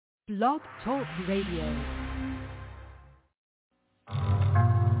Blog Talk Radio.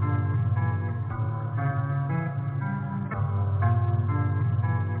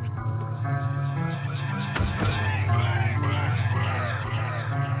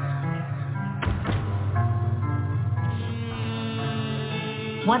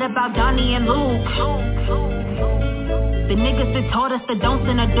 What about Donnie and Luke? The niggas that taught us the don'ts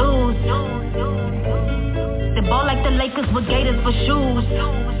and the do's. They ball like the Lakers with gators for shoes.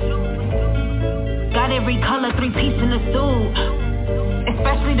 Got every color, 3-piece in the suit,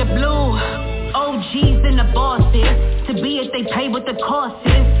 especially the blue. OGs and the bosses, to be it they pay what the cost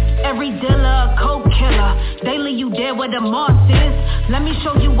is. Every dealer a coke killer, daily you dead where the moss is. Let me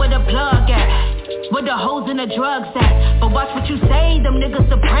show you where the plug at, where the hoes and the drugs at. But watch what you say, them niggas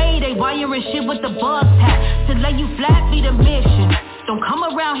to pray. They wiring shit with the bug tap. To lay you flat be the mission. Don't come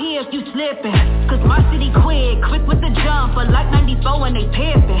around here if you slipping, cause my city quick with the jump. But like 94 when they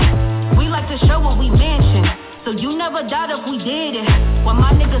pippin', we like to show what we mention, so you never doubt if we did it. When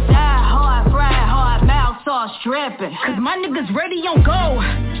my niggas die hard, fried hard, mouth sauce drippin'. Cause my niggas ready on go,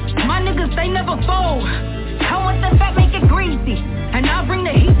 my niggas they never fold. Come with the fat, make it greasy, and I'll bring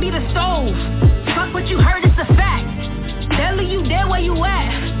the heat, be the stove. Fuck what you heard, it's a fact. Daily you dead where you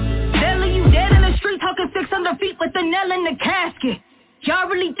at. Daily you dead in the street, talking 600 feet with the nail in the casket. Y'all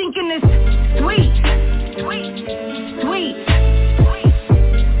really thinking this sweet, sweet, sweet,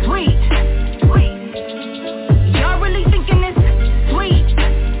 sweet, sweet. Y'all really thinking this sweet,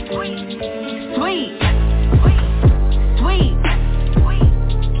 sweet, sweet, sweet, sweet.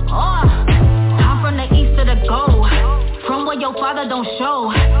 Oh, I'm from the east of the gold, from where your father don't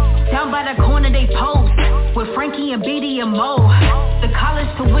show. Down by the corner they post, with Frankie and BD and Mo. The college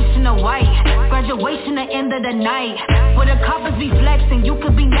tuition a white, graduation the end of the night. Where the coppers be flexing, you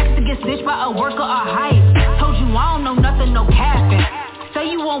could be next to get snitched by a worker or hype. Told you I don't know nothing, no capping. Say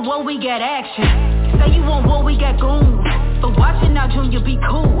you want war, we get action. Say you want war, we get goons. But watch it now, Junior, be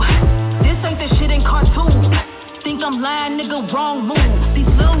cool. This ain't the shit in cartoons. Think I'm lying, nigga, wrong move. These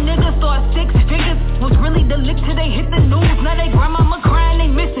little niggas thought 6 figures was really the lick till they hit the news. Now they grandmama crying, they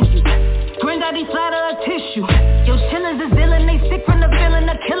missing you. Granddaddy slide of a tissue. Your chillins is villain, they sick from the feeling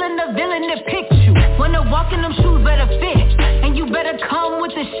of killing the villain that picked you. When they walk in, them shoes better fit, and you better come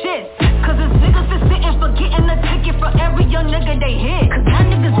with the shit. Cause it's niggas that's sitting for getting a ticket for every young nigga they hit. Cause my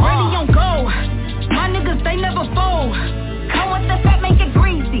niggas ready on go, my niggas they never fold. Come with the fat, make it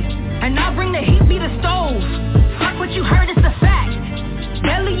greasy, and I'll bring the heat, be the stove. Fuck what you heard, it's a fact.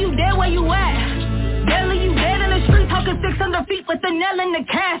 Daily you dead where you at. Daily you dead in the street, talking 600 feet with the nail in the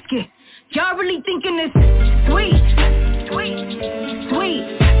casket. Y'all really thinking this sweet, sweet, sweet,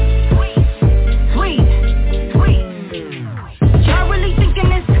 sweet, sweet, sweet. Y'all really thinking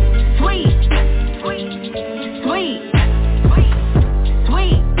this sweet, sweet, sweet,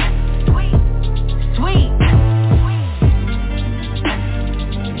 sweet, sweet, sweet.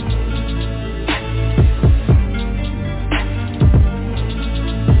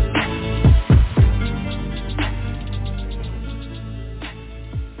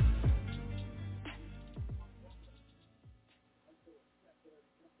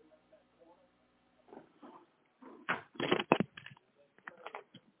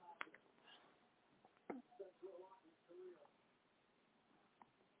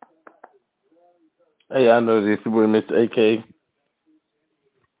 Hey, I know this. We're Mr. AK,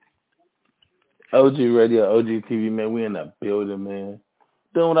 OG Radio, OG TV, man. We in the building, man.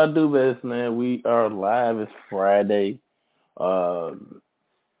 Doing what I do best, man. We are live. It's Friday. Top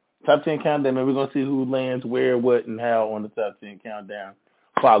 10 countdown, man. We're going to see who lands where, what, and how on the top 10 countdown.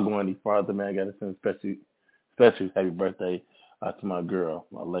 Before I go any farther, man, I got to send a special happy birthday to my girl,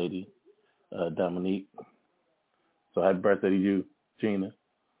 my lady, Dominique. So happy birthday to you, Gina.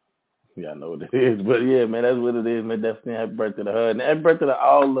 Yeah, I know what it is. But, yeah, man, that's what it is, man. Definitely happy birthday to her. And happy birthday to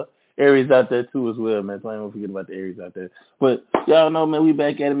all the Aries out there, too, as well, man. So I don't forget about the Aries out there. But y'all know, man, we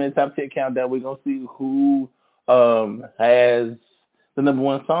back at it, man. Top 10 countdown. We're going to see who has the number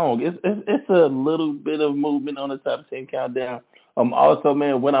one song. It's a little bit of movement on the top 10 countdown. Also,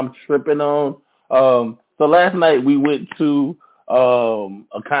 man, what I'm tripping on. So last night we went to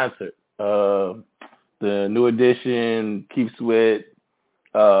a concert. The New Edition, Keith Sweat,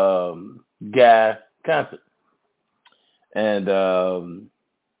 Guy concert. And it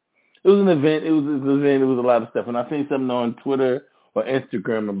was an event. It was a lot of stuff. And I seen something on Twitter or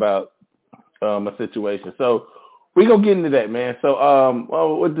Instagram about a situation. So we're going to get into that, man. So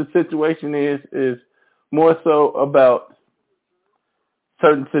what the situation is more so about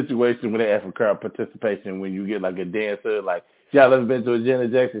certain situations when they ask for crowd participation, when you get like a dancer, like y'all ever been to a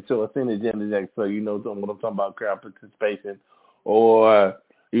Janet Jackson show or seen a Janet Jackson show, you know what I'm talking about, crowd participation. Or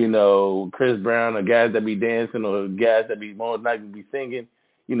Chris Brown or guys that be dancing or guys that be more likely be singing,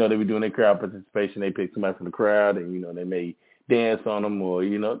 they be doing their crowd participation. They pick somebody from the crowd and, they may dance on them or,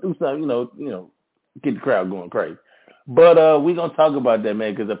 do something, get the crowd going crazy. But we're going to talk about that,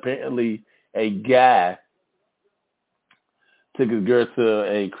 man, because apparently a guy took his girl to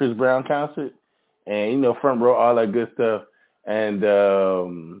a Chris Brown concert and, front row, all that good stuff. And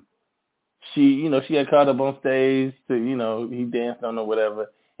she had caught up on stage to, he danced on her, whatever.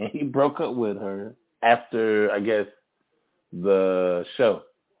 And he broke up with her after, I guess, the show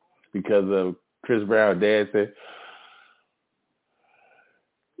because of Chris Brown dancing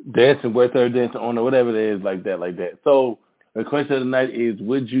with her, dancing on her, whatever it is, like that. So the question of the night is,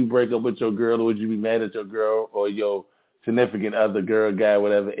 would you break up with your girl or would you be mad at your girl or your significant other, girl, guy,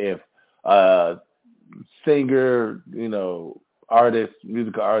 whatever, if singer, musical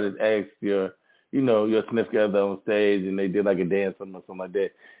artist asks your significant other on stage and they did like a dance or something like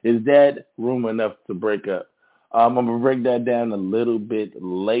that. Is that rumor enough to break up? I'm going to break that down a little bit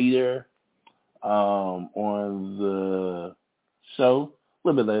later on the show, a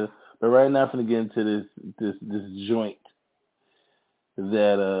little bit later. But right now I'm going to get into this joint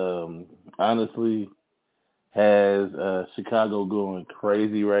that honestly has Chicago going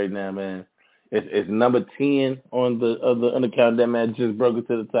crazy right now, man. It's number 10 on the countdown, man. Just broke it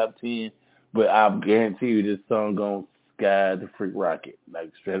to the top 10. But I guarantee you this song gonna sky the freak rocket.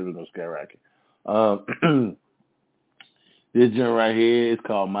 Like straight up gonna skyrocket. This joint right here is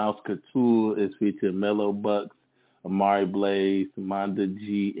called Mouse Couture. It's featuring Mellow Bucks, Amari Blaze, Monda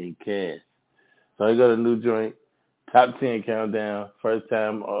G, and Cass. So I got a new joint, top 10 countdown. First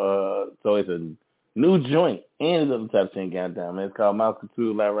time, so it's a new joint and it's on the top 10 countdown, man. It's called Mouse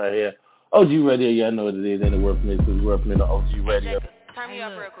Couture, live right here. OG Radio, y'all know what it is. Ain't it worth me? It's worth me to OG Radio. Turn me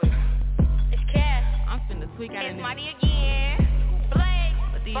up real quick. It's Cass. I'm finna tweak out of this. Money again. Blaze.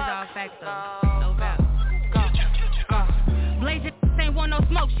 But these all facts though. No doubt. Go. Blaze ain't want no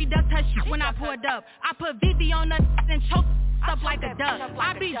smoke. She does her shit when I poured up. I put VV on her and choke up like a duck.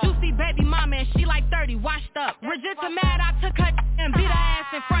 I be juicy baby mama and she like 30, washed up. Regina mad, I took her and beat her ass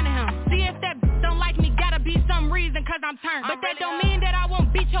in front of him. See if that don't like me, gotta be some reason cause I'm turned. But that don't mean that I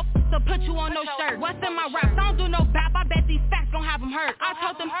won't beat your to put you on no shirt. What's in my raps? I don't do no bap, I bet these facts gon' have them hurt. I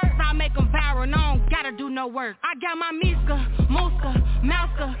told them I'll make them viral, no, I don't gotta do no work. I got my Miska, Muska,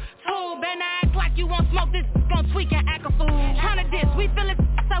 Mouska, tool, better act like you won't smoke this, gon' tweak and act a fool. Tryna diss, we fillin'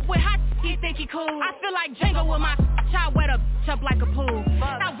 up with hot, he think he cool. I feel like Django with my child wet up like a pool.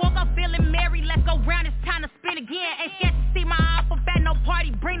 I woke up feeling merry, let's go round, it's time to spin again. Ain't scared to see my apple fat, no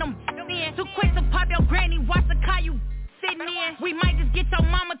party, bring them in. Too quick to pop your granny, watch the car you sitting in. We might just get your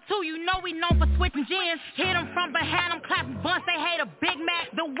mama too, you know we known for switching gens. Hit him from behind, I'm clapping bunts, they hate a Big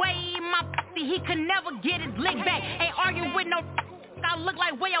Mac. The way he eat my pussy, he could never get his lick back. Ain't arguing with no I look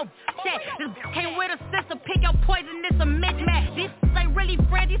like where your at. This came with a sister, pick your poison, this a mismatch. These ain't really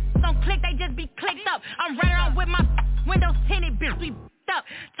friends, these don't click, they just be clicked up. I'm running around with my windows tinted, bitch, we up.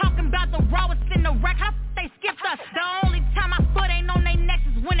 Talking about the rawest in the wreck, how they skipped us. The only time my foot ain't on they necks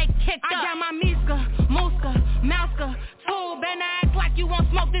is when they kicked up. I got my Miska, Muska, Mouska, tool, better act like you won't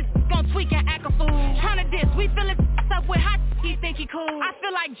smoke this, gon' tweak and act a fool. Tryna diss, we fillin' up with hot, he think he cool. I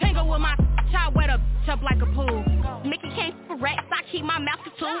feel like Django with my child wet up like a pool. Mickey came for racks, I keep my mouth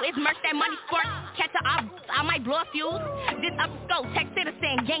to tool. It's merch that money squirt, catch a I might blow a fuse. This up the scope, text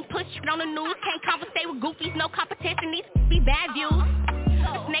citizen, gang push shit on the news. Can't conversate with goofies, no competition, these be bad views.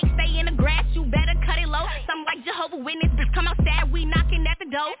 The snake stay in the grass, you better cut it low. Something like Jehovah Witness, bitch come outside, we knocking at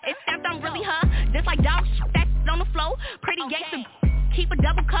the door. Except I'm really her, just like dog shit that's on the floor. Pretty gangster, keep a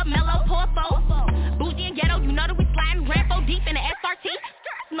double cup, mellow, pour a four. Bougie and ghetto, you know that we sliding, Rambo deep in the SRT.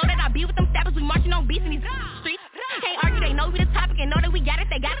 Know that I be with them steppers, we marching on beats in these streets. Can't argue, they know we the topic and know that we got it,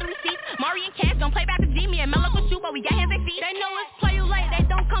 they got the receipts. Mari and Cash don't play back to Jimmy and Mellow can shoot, but we got hands and feet. They know it's play you late, they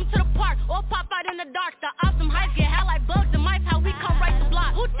don't come to the park or pop out in the dark. The awesome hype get hell like bugs and mice, how we come right the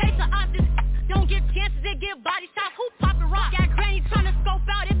block. Who takes the optics? Don't give chances, they give body shots. Who poppin' rock? Got granny tryna scope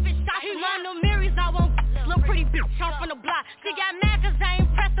out if it's shot. He run the mirrors, I won't little pretty bitch, come from the block. She got mad cause I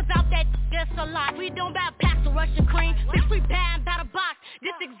ain't pressed about that, that's a lot. We don't buy packs of Russian cream, bitch we buying by the box.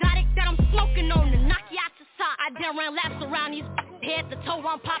 This exotic that I'm smoking on to knock you out your sock. I done ran laps around these head to toe,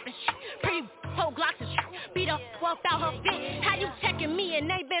 I'm popping shit. Pretty toe glocks and shit. Beat up, swapped out her fit. How you checking me and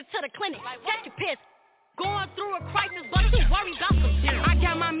they been to the clinic? Check your piss. Going through a crisis, but you worried about some shit. I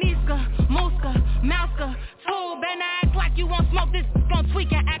got my Miska, Muska, Mouska, tool, better act like you won't smoke this, gon'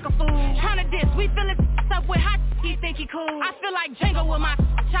 tweak and act a fool. Tryna diss, we fillin' up with hot, he think he cool. I feel like Django with my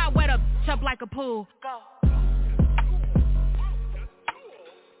child wet up like a pool. Go.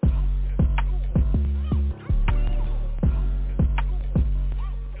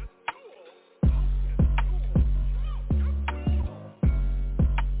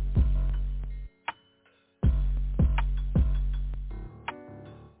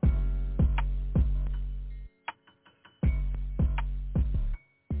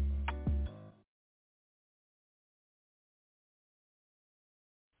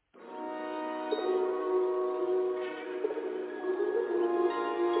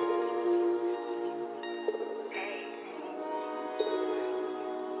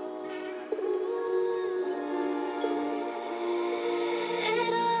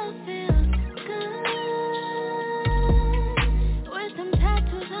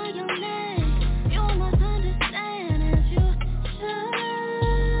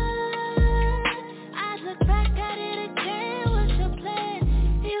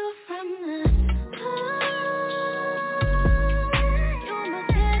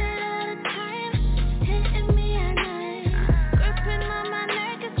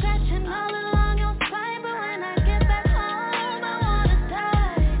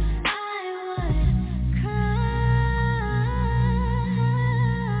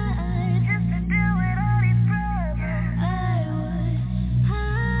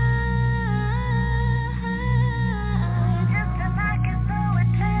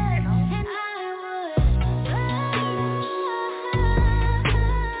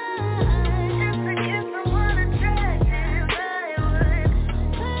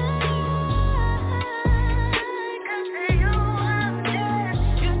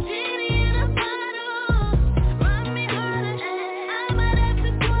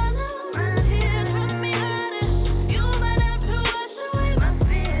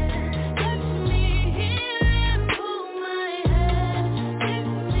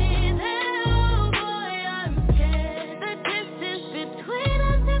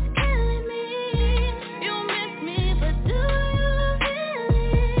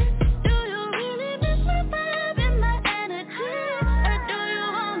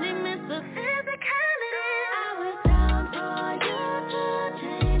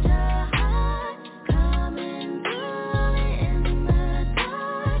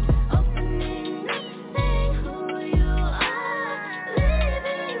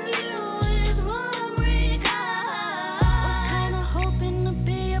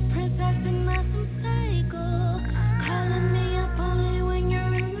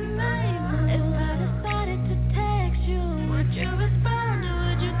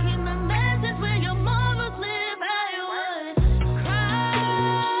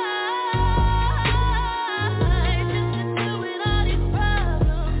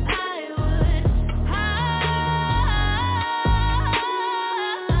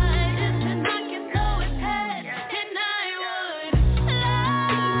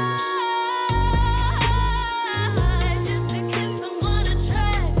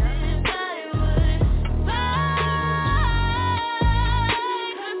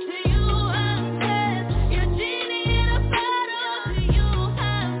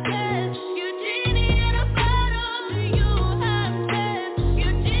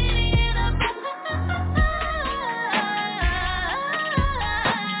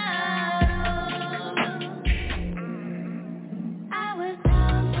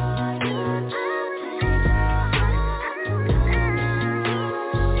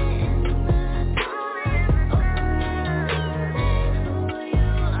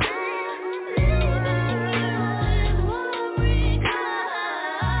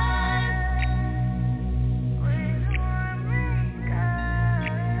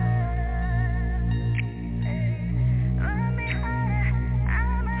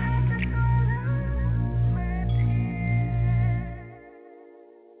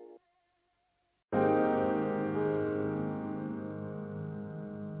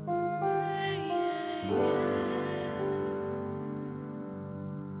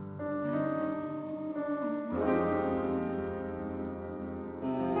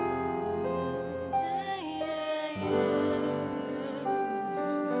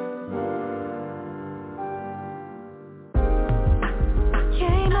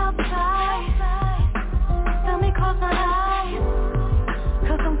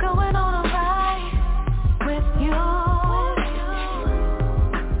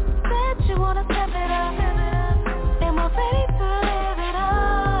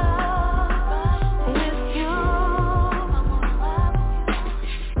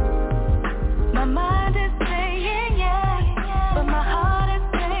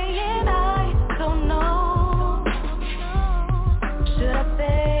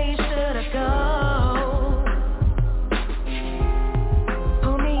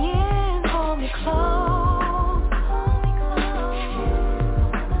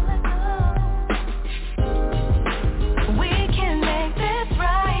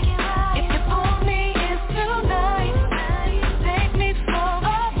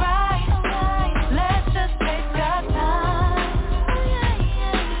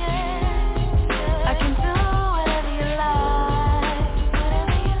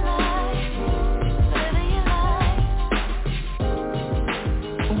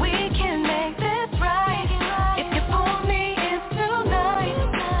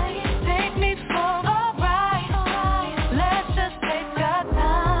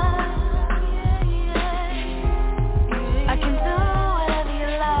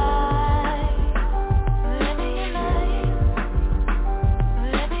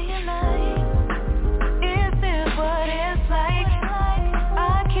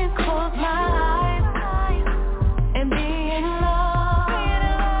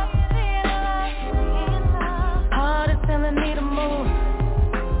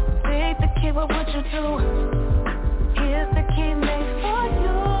 you do. Here's the key made for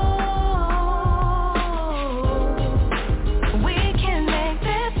you. We can make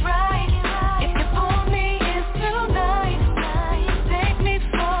this right. If you pull me in tonight, take me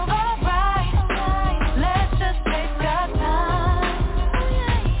for a ride. Let's just take our time.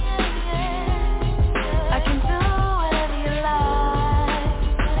 I can do whatever you like.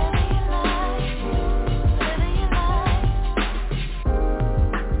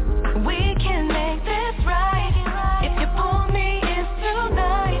 We can make this right. If you pull me in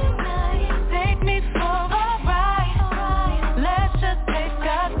tonight, take me for a ride. Let's just take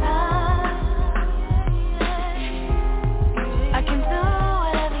our time. I can do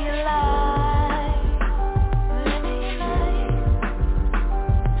whatever you like.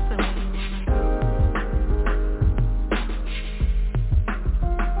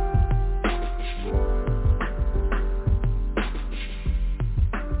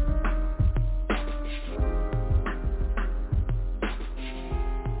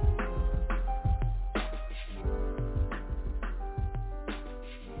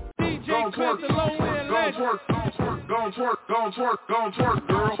 So where do you wanna go? Gon' twerk, gon' twerk, gon' twerk,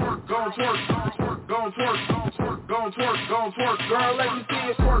 gon' twerk, gon' twerk, girl. Gon' twerk, gon' twerk, gon' twerk, gon' twerk, girl. Let me see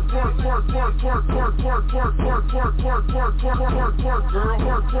it twerk, twerk, twerk, twerk, twerk, twerk, twerk, twerk, twerk, twerk, twerk, twerk, twerk, twerk, twerk, girl.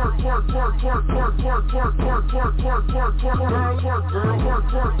 Twerk, twerk, twerk, twerk, twerk, twerk, twerk, twerk, twerk, twerk, twerk, twerk, twerk, girl. Twerk, girl. Twerk,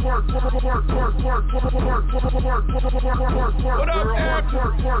 twerk, twerk, twerk, twerk, twerk, twerk, twerk, twerk, twerk, twerk, twerk. What up, Eric?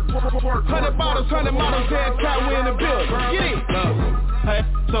 100 bottles, 100 models, head cat, we in the building. Get it. Hey,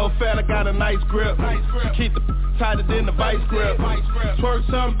 so fat, I got a nice grip. Keep the tighter than the vice grip. Twerk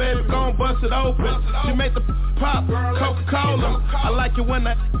something, baby, gon' bust it open. She make the pop, Coca-Cola. I like it when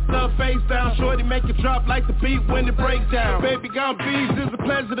I love face down. Shorty make it drop like the beat when it break down. Baby gon' bees, it's a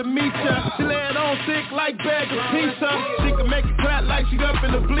pleasure to meet ya. She lay it on thick like bag of pizza. She can make it clap like she up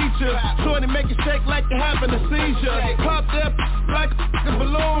in the bleachers. Shorty make it shake like you having a seizure. Pop that like a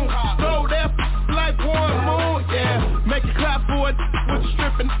balloon. Throw that like one moon. Yeah, make it clap for it with the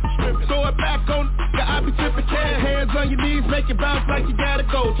stripping. Throw it back on I be tipping cash. Hands on your knees, make it bounce like you gotta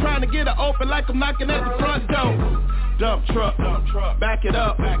go. Trying to get it open like I'm knocking at the front door. Dump truck, back it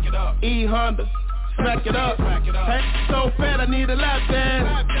up. E-Honda, smack it up. Hey, so fat I need a lap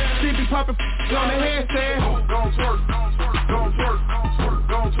dance. She be popping on the handstand. Gon' twerk, gon' twerk,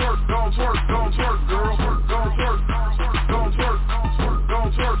 gon' twerk, gon' twerk, gon' twerk, girl. Gon' twerk, gon' twerk,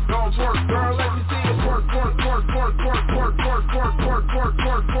 gon' twerk, gon' twerk, girl. Let me see it twerk, twerk, twerk, twerk, twerk, twerk, twerk, twerk, twerk, twerk,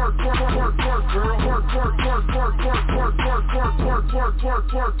 twerk, twerk, twerk, twerk, twerk, girl. Twerk, twerk, twerk, twerk, twerk, twerk, twerk, twerk, twerk, twerk, twerk,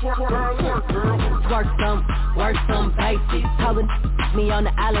 twerk, twerk, girl, twerk, girl. Work some basic. Hollin' me on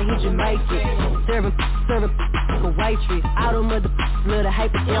the island, he Jamaican. Serving a waitress. All them other little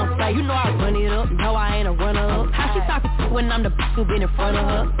hate, but they don't say. You know I run it up, no I ain't a runner up. How she talking when I'm the who been in front of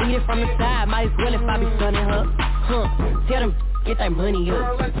her? Eat it from the side, might as well if I be stunning her. Tell them get that money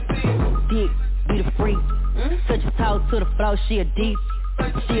up. Dick, be the freak. Touch her toes to the floor, she a deep.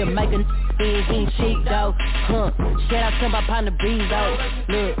 She'll make a he ain't cheap though. Shout out to my partner B though.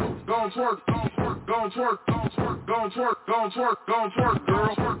 Look. Gon' twerk, gon' twerk, gon' twerk, gon' twerk, gon' twerk, gon' twerk,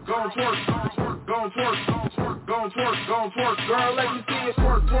 girl. Gon' twerk, gon' twerk, gon' twerk, gon' twerk, girl. Let me see it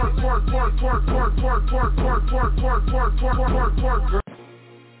twerk, twerk, twerk, twerk, twerk, twerk, twerk, twerk, twerk, twerk, twerk, twerk, twerk, twerk, twerk, girl.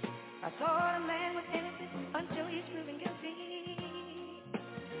 I thought a man was innocent until he's proven guilty.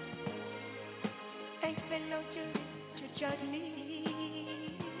 Ain't been no jury to judge me.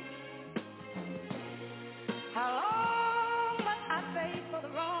 How long must I pay for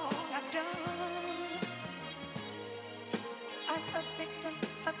the wrong I've done? I'm a victim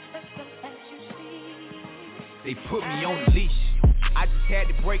of circumstance, you see. They put me on the leash. I just had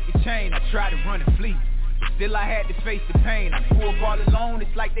to break the chain. I tried to run and flee. Still I had to face the pain. I grew up all alone.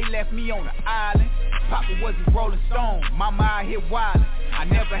 It's like they left me on the island. Papa wasn't Rolling Stone. Mama out here wildin'. I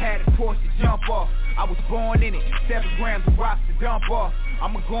never had a Porsche to jump off. I was born in it. 7 grams of rocks to dump off.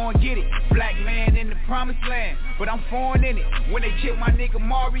 I'ma go and get it. Black man in the promised land, but I'm foreign in it. When they killed my nigga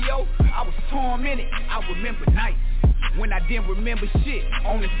Mario, I was tormented. I remember nights when I didn't remember shit.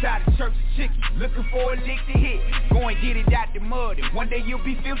 On the side of church chicken, looking for a lick to hit. Go and get it out the mud, and one day you'll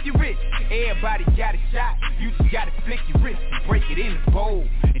be filthy rich. Everybody got a shot, you just gotta flick your wrist and break it in the bowl,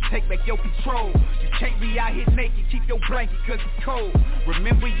 and take back your control. You can't be out here naked, keep your blanket cause it's cold.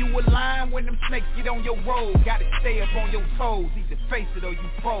 Remember you a lion when them snakes get on your road. Gotta stay up on your toes, either face it or you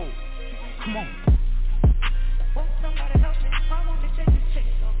fold. Come on. Won't somebody help me? I want to take the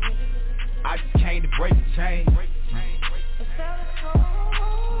chase on me. I just came to break the chain.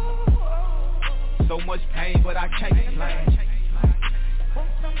 So much pain, but I can't complain.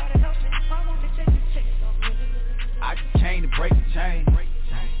 I just came to break the chain.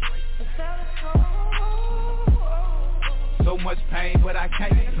 much pain, but I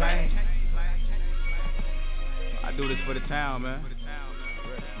can't complain. I do this for the town, man.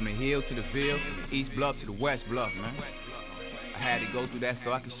 From the hill to the field, from the east bluff to the west bluff, man. I had to go through that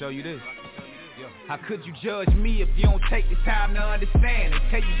so I can show you this. How could you judge me if you don't take the time to understand? They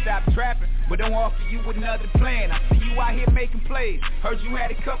tell you stop trapping, but don't offer you another plan. I see you out here making plays. Heard you had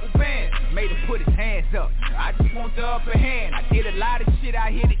a couple bands. Made him put his hands up. I just want the upper hand. I did a lot of shit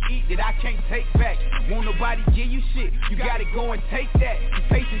out here to eat that I can't take back. Won't nobody give you shit. You gotta go and take that. The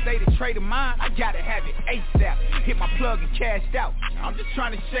patience they the trade of mine. I gotta have it ASAP. Hit my plug and cashed out. I'm just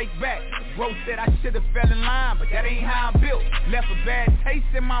trying to shake back. Bro said I should've fell in line, but that ain't how I'm built. Left a bad taste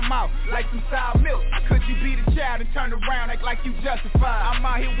in my mouth like some sour milk. How could you be the child and turn around, act like you justified? I'm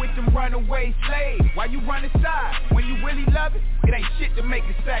out here with them runaway slaves. Why you run aside? When you really love it, it ain't shit to make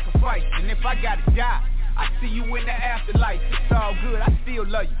a sacrifice. And if I gotta die, I see you in the afterlife. It's all good, I still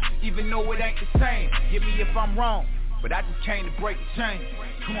love you, even though it ain't the same. Get me if I'm wrong, but I just came to break the chain.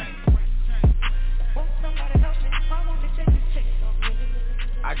 Come on.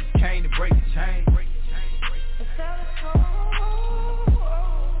 I just came to break the chain.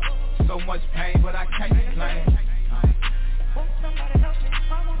 So much pain, but I can't complain.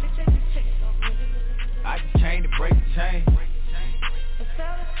 I just came to break the chain.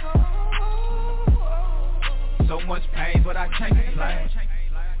 So much pain, but I can't complain.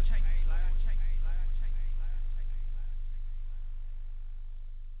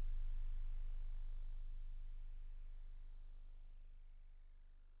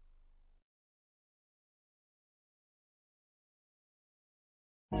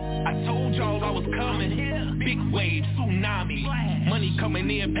 I told y'all I was coming, big wave, tsunami, money coming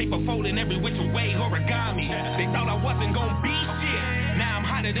in, paper folding every which way, origami. They thought I wasn't gonna be shit, now I'm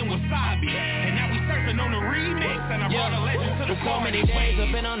hotter than wasabi, and now we surfing on the remix, and I brought a legend to the so many days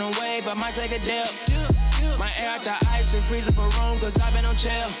I've been on the wave, I might take a dip. My air out the ice and freeze up a room, cause I've been on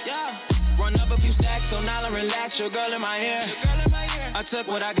chill. Run up a few stacks, so now I relax, your girl in my ear. I took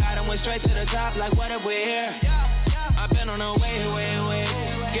what I got and went straight to the top, like what if we're here? I've been on the way,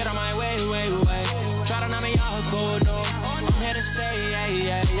 get on my way. Try to knock me off, cold door. I'm here to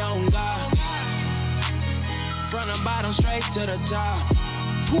stay, young God. From the bottom straight to the top.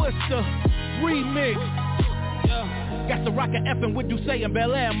 Twister, remix. Got the rocket effing with Duce and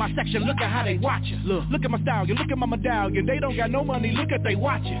Bel Air in my section. Look at how they watch us. Look at my stallion, look at my medallion. They don't got no money, look at they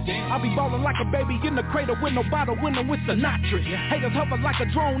watches. I be ballin' like a baby in the cradle with no bottle, winning with Sinatra. Haters hover like a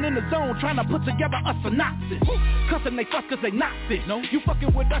drone in the zone, trying to put together a synopsis. Cussing they fuck cause they not fit. No, you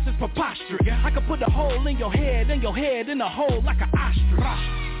fucking with us is preposterous. I can put a hole in your head and your head in a hole like an ostrich.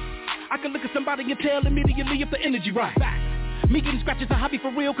 I can look at somebody and tell immediately if the energy right. Me getting scratches a hobby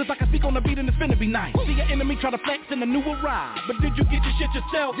for real, cause I can speak on the beat and it's finna be nice. See your enemy try to flex in a new arrive, but did you get your shit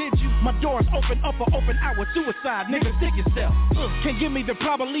yourself? Did you? My door's open up for open hour suicide, nigga stick yourself. Can't give me the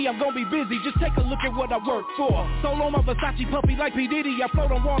probably, I'm gonna be busy, just take a look at what I work for. Solo my Versace puppy like P. Diddy, I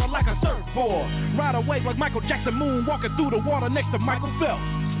float on water like a surfboard. Ride a wave like Michael Jackson, moon walking through the water next to Michael Phelps.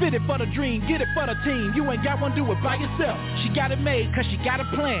 Spit it for the dream, get it for the team, you ain't got one, do it by yourself. She got it made cause she got a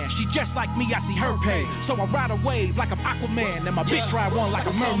plan, she just like me, I see her pain. So I ride a wave like I'm Aquaman, and my bitch ride one like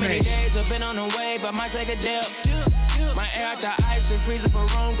a mermaid. So many days I've been on the wave, I might take a dip. My air out the ice and freeze up a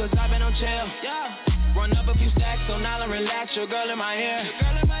room, cause I've been on chill. Run up a few stacks, so now I relax, your girl in my ear.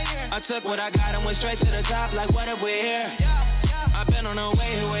 I took what I got and went straight to the top, like what if we're here? I've been on the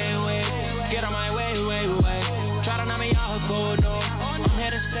way, get on my way. Try to knock me off, cold door. I'm here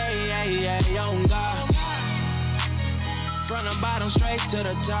to stay, young God. From the bottom straight to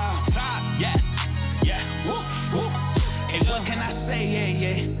the top. Yeah, woo. And what can I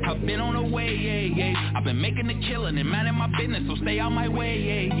say, I've been on the way, I've been making the killing and minding my business, so stay out my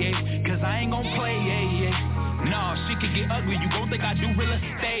way, cause I ain't gon' play, Nah, shit could get ugly, you gon' think I do real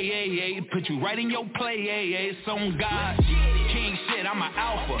estate, Put you right in your play, It's on God. King shit, I'm an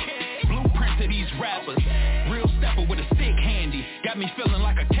alpha. Blueprint to these rappers. Real stepper with a stick handy. Got me feeling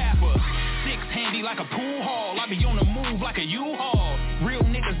like a capper. Six handy like a pool hall. I be on the move like a U-Haul. Real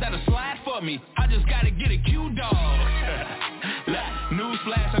niggas that'll slide for me. I just gotta get a Q-Dog.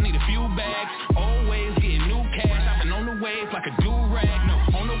 Newsflash, I need a few bags. Always getting new cash. I've been on the wave like a do-rag. No,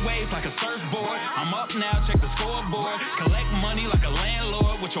 on the wave like a surfboard. I'm up now, check the scoreboard. Collect money like a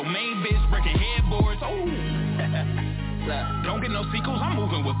landlord with your main bitch breaking headboards. Ooh. Don't get no sequels, I'm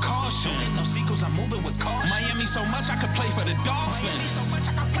moving with caution. Miami so much I could play for the Dolphins.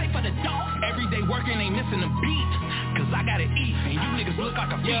 Every day working ain't missing a beat, cause I gotta eat, and you niggas look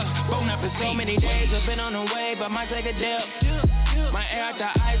like a feast. Bon appetit. So many days I've been on the wave, I might take a dip. My air out the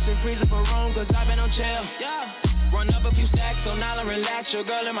ice and freeze up a room, cause I've been on chill. Run up a few stacks, so now I relax, your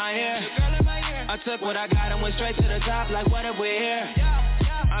girl in my ear. I took what I got and went straight to the top, like what if we're here?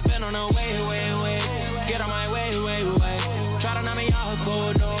 I've been on the way, get on my way. Try to knock me off,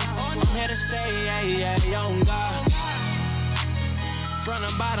 cool, no. I'm here to stay, on God. From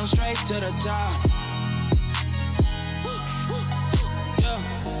the bottom straight to the top. Yeah.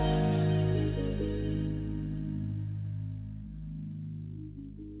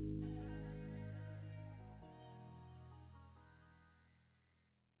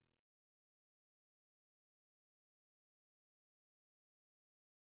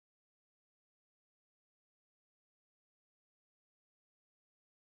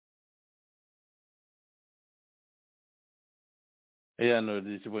 Yeah, I know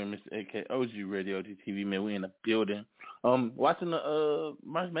this is your boy, Mr. AK, OG Radio, TV, man. We in the building. Watching the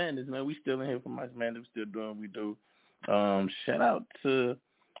March Madness, man. We still in here for March Madness. We still doing what we do. Shout out to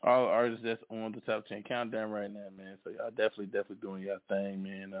all artists that's on the Top 10 Countdown right now, man. So y'all definitely doing your thing,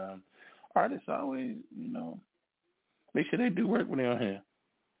 man. Artists always, make sure they do work when they're on here.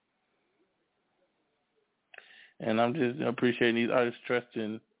 And I'm just appreciating these artists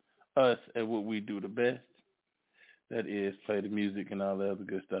trusting us at what we do the best. That is play the music and all the other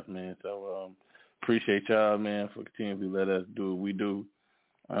good stuff, man. So appreciate y'all, man, for continuing to let us do what we do.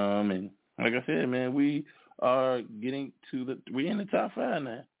 And like I said, man, we are getting we're in the top 5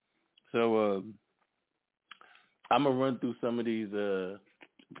 now. So I'm going to run through some of these, the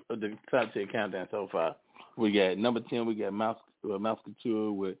top 10 countdown so far. We got number 10, we got Mouse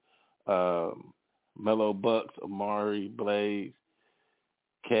Couture with Mellow Bucks, Amari, Blaze,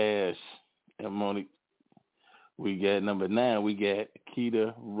 Cash, and Monique. We got number 9, we got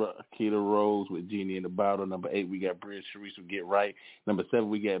Keita Rose with Genie in the Bottle. Number 8, we got Bridge Sharice with Get Right. Number 7,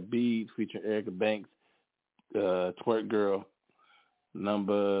 we got Beads featuring Erica Banks, Twerk Girl.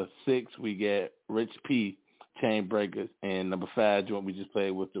 Number 6, we got Rich P, Chain Breakers. And number 5, joint we just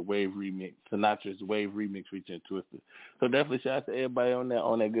played with the Wave remix, Sinatra's Wave remix featuring Twister. So definitely shout out to everybody on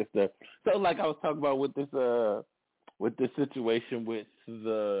that good stuff. So like I was talking about with this situation with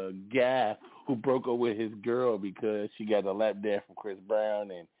the guy who broke up with his girl because she got a lap dance from Chris Brown,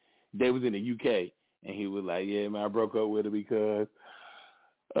 and they was in the UK, and he was like, yeah, man, I broke up with her because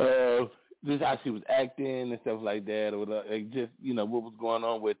just how she was acting and stuff like that, or like just, what was going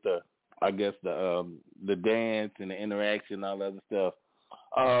on with the dance and the interaction and all that other stuff.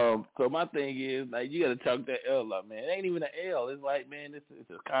 So my thing is, like, you got to chalk that L up, man. It ain't even an L. It's like, man, it's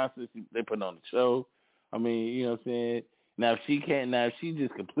a concert they put on the show. I mean, you know what I'm saying? Now, if she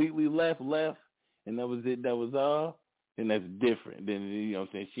just completely left, and that was it, that was all, then that's different. Then, you know what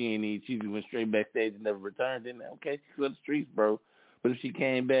I'm saying? She went straight backstage and never returned. Then, okay, she's for the streets, bro. But if she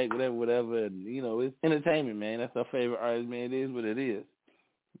came back, whatever, it's entertainment, man. That's our favorite artist, man. It is what it is.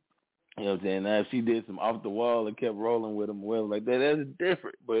 You know what I'm saying? Now, if she did some off the wall and kept rolling with him, well, like that, that's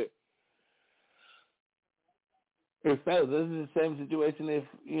different. But this is the same situation if,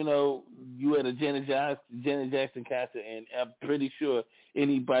 you at a Janet Jackson concert, and I'm pretty sure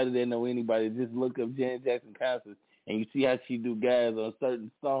anybody that know anybody, just look up Janet Jackson concerts, and you see how she do guys on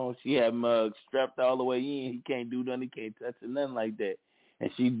certain songs. She had mugs strapped all the way in. He can't do nothing. He can't touch it, nothing like that. And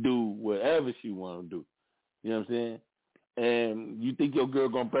she do whatever she want to do. You know what I'm saying? And you think your girl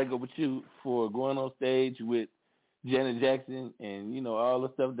going to break up with you for going on stage with Janet Jackson and, all the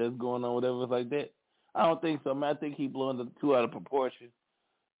stuff that's going on, whatever like that? I don't think so, man. I think he blowing the two out of proportion.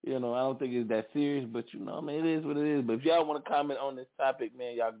 I don't think it's that serious, but, it is what it is. But if y'all want to comment on this topic,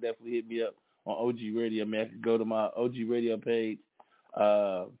 man, y'all can definitely hit me up on OG Radio, man. I can go to my OG Radio page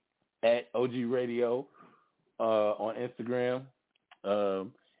at OG Radio on Instagram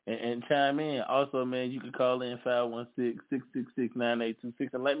and chime in. Also, man, you can call in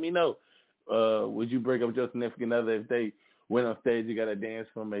 516-666-9826 and let me know. Would you break up with your significant other if they went on stage, you got to dance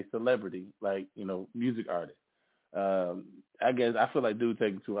from a celebrity, like, music artist? I guess I feel like dude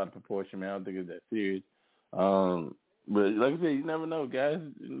taking too out of proportion, man. I don't think it's that serious. But like I said, you never know, guys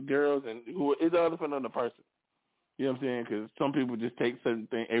and girls, and it's all depending on the person. You know what I'm saying? Because some people just take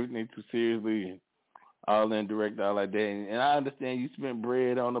everything too seriously and all indirect, all like that. And I understand you spend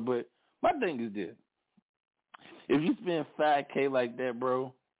bread on it, but my thing is this. If you spend $5K like that,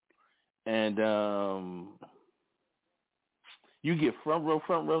 bro, and you get front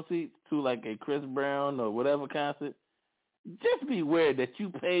row seats to like a Chris Brown or whatever concert, just be aware that you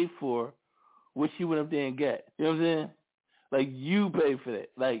paid for what she went up there and got. You know what I'm saying? Like, you paid for that.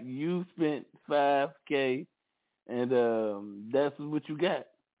 Like, you spent $5K, and that's what you got.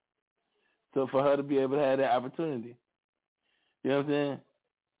 So for her to be able to have that opportunity, you know what I'm saying?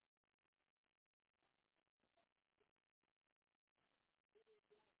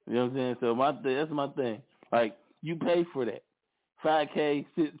 You know what I'm saying? So that's my thing. Like, you pay for that. 5K,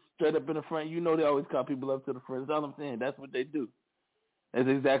 sit straight up in the front. You know they always call people up to the front. That's all I'm saying. That's what they do. That's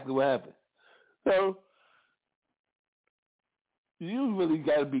exactly what happened. So you really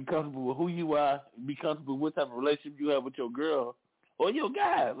got to be comfortable with who you are, be comfortable with what type of relationship you have with your girl or your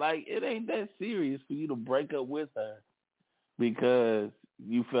guy. Like, it ain't that serious for you to break up with her because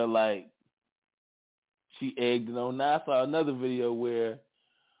you felt like she egged it on. Now I saw another video where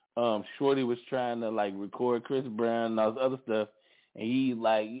Shorty was trying to, like, record Chris Brown and all this other stuff, and he,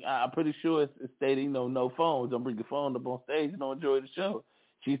 like, I'm pretty sure it stated, no phones. Don't bring your phone up on stage. Don't enjoy the show.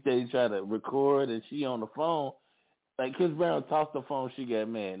 She said he tried to record, and she on the phone. Like, Chris Brown tossed the phone, she got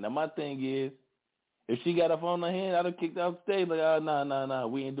mad. Now, my thing is, if she got a phone in her hand, I'd have kicked her off the stage. Like, oh, nah,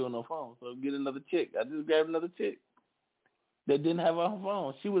 we ain't doing no phone. So get another chick. I just grabbed another chick that didn't have her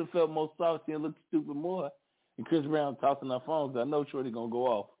phone. She would have felt more salty and looked stupid more than Chris Brown tossing her phone, because I know Shorty going to go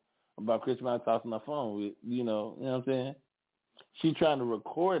off about Chris Brown tossing her phone. You know what I'm saying? She trying to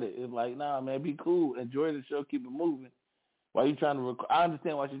record it. It's like, nah, man, be cool. Enjoy the show. Keep it moving. Why you trying to record? I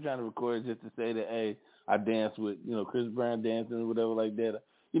understand why she's trying to record it, just to say that, hey, I danced with, Chris Brown dancing or whatever like that.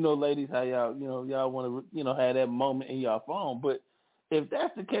 Ladies, how y'all, y'all want to, have that moment in your phone. But if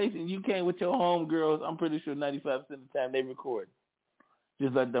that's the case and you came with your homegirls, I'm pretty sure 95% of the time they record.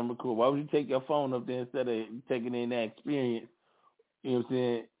 Just let them record. Why would you take your phone up there instead of taking in that experience? You know what I'm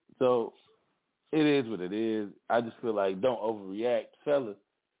saying? So it is what it is. I just feel like don't overreact, fellas.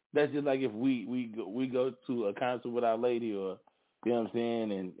 That's just like if we go to a concert with our lady, or you know what I'm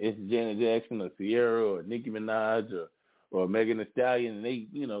saying, and it's Janet Jackson or Sierra or Nicki Minaj or Megan Thee Stallion, and they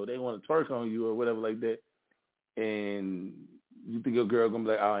they want to twerk on you or whatever like that, and you think your girl gonna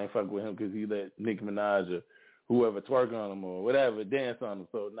be like, oh, I ain't fucking with him because he let Nicki Minaj or whoever twerk on him or whatever, dance on him.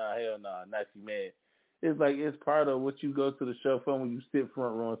 So hell nah, not she mad. It's like it's part of what you go to the show for when you sit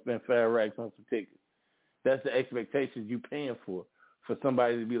front row and spend 5 racks on some tickets. That's the expectations you paying for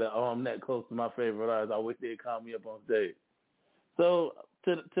somebody to be like, oh, I'm that close to my favorite artist. I wish they'd call me up on stage. So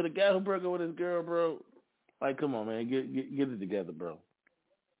to the guy who broke up with his girl, bro, like, come on, man, get it together, bro.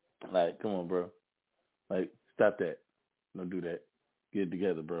 Like, come on, bro. Like, stop that. Don't do that. Get it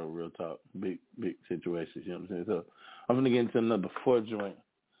together, bro. Real talk. Big situations, you know what I'm saying? So I'm going to get into another 4 joint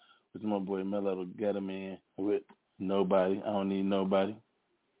with my boy Mellow Getter Man with Nobody. I Don't Need Nobody.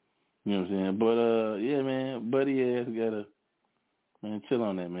 You know what I'm saying? But, yeah, man, buddy ass gotta, man, chill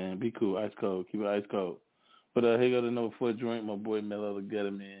on that, man. Be cool. Ice cold. Keep it ice cold. But here go the number 4 joint, my boy Mellow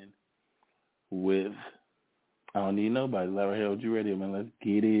Getter Man with I Don't Need Nobody. Larry Hell G Radio, man. Let's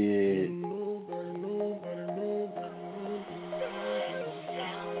get it.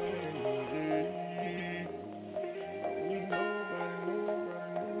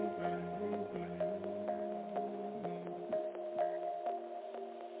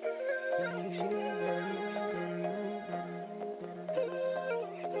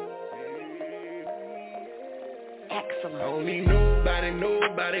 I don't need nobody,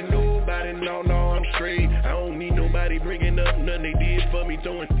 no, I'm straight. I don't need nobody bringing up nothing they did for me,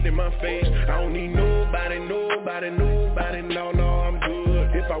 throwing in my face. I don't need nobody, no, I'm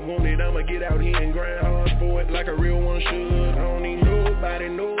good. If I want it, I'ma get out here and grind hard for it like a real one should. I don't need nobody,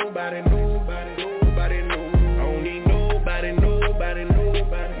 no. I don't need nobody, no. I don't need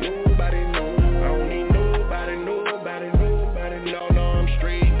nobody, no, I'm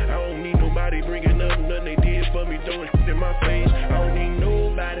straight. I don't need nobody bringing up nothing they did for me, throwing in my face. I don't need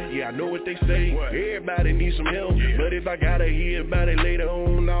nobody, yeah, I know what they say. Everybody needs some help, but if I gotta hear about it later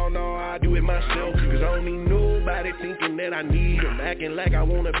on, no, I do it myself. Cause I don't need nobody thinking that I need them, acting like I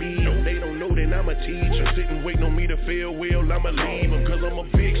wanna be them. They don't know that I'm a teacher, sitting waiting on me to fail well, I'ma leave them. Cause I'm a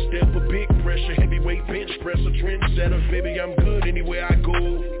big step, a big pressure, heavyweight bench presser, trendsetter. Baby, I'm good anywhere I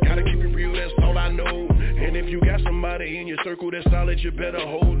go. Gotta keep it real, that's all I know. And if you got somebody in your circle that's solid, you better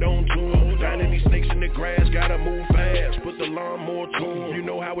hold on to them. Finding these snakes in the grass, gotta move fast, put the lawnmower to them. You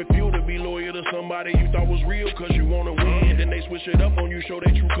know how it feel to be loyal to somebody you thought was real cause you wanna win. Then they switch it up on you, show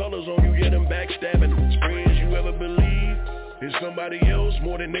their true colors on you, yeah, them backstabbing friends you ever believe. It's somebody else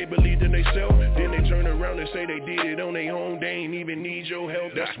more than they believe in themselves. Then they turn around and say they did it on their own. They ain't even need your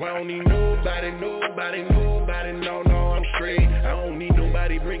help. That's why I don't need nobody, no, I'm straight. I don't need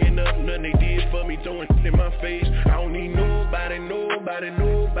nobody bringing up nothing they did for me, throwing in my face. I don't need nobody, no,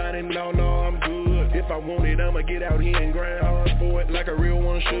 I'm good. If I want it, I'ma get out here and grind hard for it like a real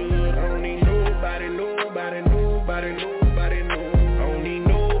one should. I don't need nobody, no. I don't need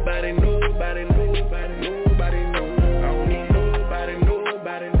nobody, nobody,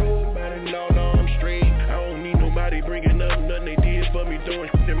 no. I'm straight. I don't need nobody bringing up nothing they did for me, throwing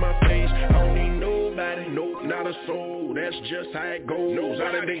in my face. I don't need nobody, nope, not a a soul, that's just how it goes.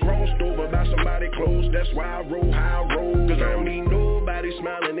 I done been crossed over by somebody close, that's why I roll how I roll. Cause I don't need nobody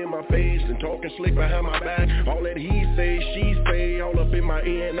smiling in my face and talking slick behind my back. All that he say, she say, all up in my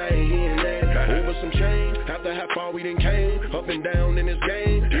ear and I ain't hearing that. Over some change, after how far we done came, up and down in this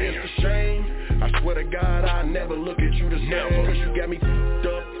game, it's a shame. I swear to God, I never look at you the same. Cause you got me f***ed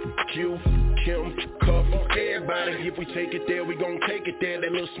up, Q, Kim, Cuff, everybody. If we take it there, we gon' take it there.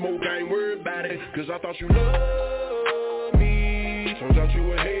 That little smoke, I ain't worried about it. Cause I thought you loved me. Turns out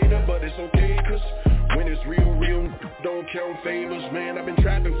you a hater, but it's okay. Cause when it's real, don't count favors. Man, I've been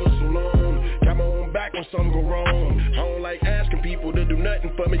trapping for so long. Got my own back when something go wrong. I don't like asking people to do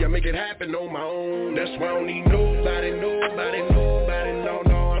nothing for me. I make it happen on my own. That's why I don't need nobody, no,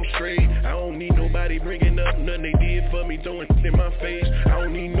 I'm straight. I don't need nobody bringing up nothing they did for me, throwing in my face. I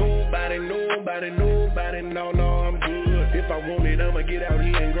don't need nobody, no, I'm good. If I want it, I'ma get out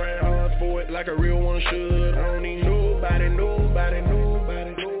here and grind hard for it like a real one should. I don't need nobody, no. I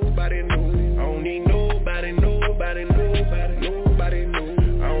don't need nobody, no.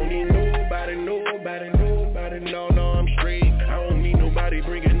 I don't need nobody, no, I'm straight. I don't need nobody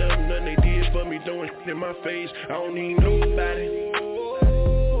bringing up nothing they did for me, throwing in my face. I don't need nobody.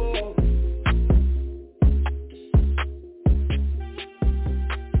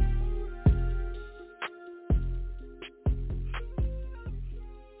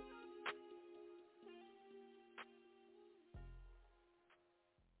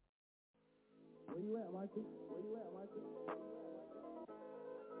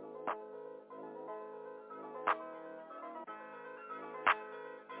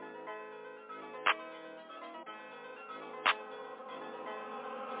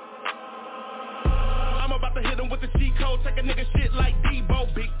 I'm about to hit him with the cheat code, take a nigga shit like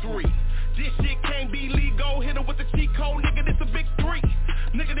Debo, big three. This shit can't be legal, hit him with the cheat code, nigga, this a big three.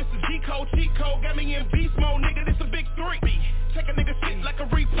 Nigga, this a G code, cheat code, got me in beast mode, nigga, this a big three. Take a nigga shit like a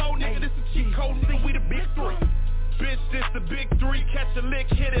repo, nigga, this a cheat code, nigga, we the big three. Bitch, this the big three, catch a lick,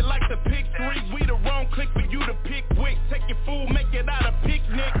 hit it like the pick three. We the wrong click for you to pick quick. Take your food, make it out a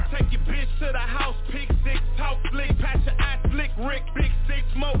picnic. Take your bitch to the house, pick six, talk slick, patch your eye slick, Rick, big six,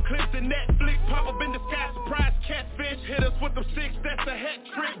 smoke clips and Netflix. Pop up in the sky, surprise catfish. Hit us with them six, that's a hat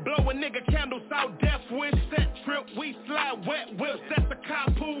trick. Blow a nigga candles out, death wish, set trip. We slide wet whips, that's the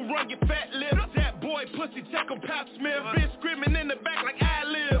cop who run your fat lips. That boy pussy, check him, Pop Smith. Bitch screaming in the back like I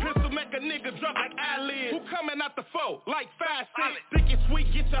live. Pistol make a nigga drop like I live. Who coming out the foe, like 5, 6. Thick and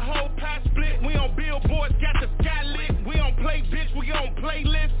sweet, get your whole pie split. We on billboards, got the sky lit. We on play, bitch, we on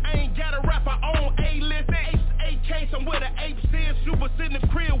playlist. I ain't got a rap, I own A-list. AK, I'm where the apes is. Supers in the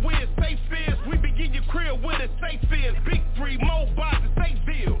crib where it's safe is. We begin your crib where the safe is. Big three, more bars and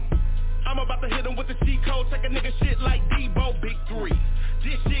Safeville. I'm about to hit him with the cheat code, take a nigga shit like Debo, big three.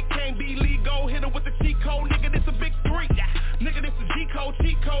 This shit can't be legal, hit him with the cheat code, nigga, this a big three. Nigga, this a G code,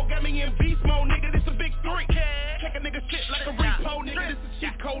 cheat code, got me in beast mode, nigga, this a big three. Take a nigga shit like a repo, nigga, this a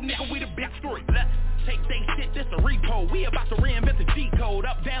cheat code, nigga, we the big three. Take they shit, this a repo. We about to reinvent the G code.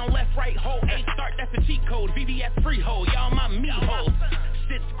 Up, down, left, right, hold, A start, that's a cheat code. VVS freehold, y'all my me hoes.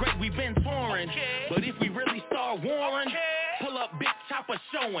 Shit's great, we been foreign. But if we really start warring, pull up big chopper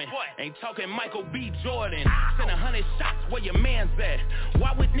showing. Ain't talking Michael B. Jordan. Send 100 shots where your man's at.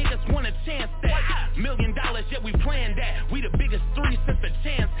 Why would niggas want a chance that? $1 million, yeah, we planned that. We the biggest three since the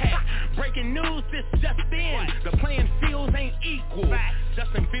chance had. Breaking news, this just in. The playing fields ain't equal.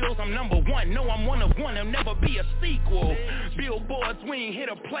 Justin Fields, I'm number one. No, I'm one of one, there'll never be a sequel. Billboards, we ain't hit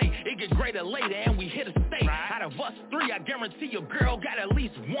a play. It get greater later and we hit a state. Out of us three, I guarantee your girl got at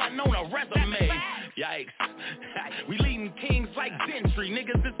least one on a resume. Yikes. We leading kings like Gentry.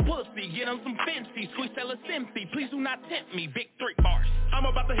 Niggas is pussy, get them some fancy. Sweet tell us empty, please do not tempt me. Big three bars. I'm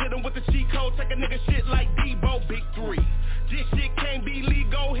about to hit him with the cheat code, take a nigga shit like Debo, big three. This shit can't be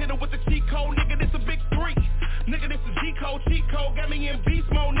legal, hit him with the cheat code, nigga, this a big three. Nigga, this a G code, cheat code, got me in beast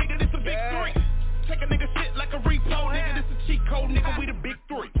mode, nigga, this a big three. Take a nigga shit like a repo, nigga, this a cheat code, nigga, we the big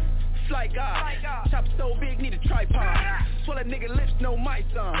three. Like God, chop so big, need a tripod. Swell a nigga lips, no my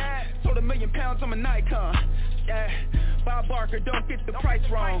son. Sold $1 million, I'm an icon. Yeah, Bob Barker, don't get the price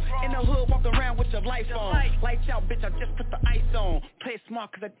wrong. In the hood, walk around with your life on. Lights out, bitch, I just put the ice on. Play it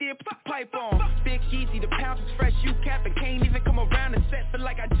smart, cause I did put the pipe on. Big easy, the pounds is fresh, you cap and can't even come around the set. Feel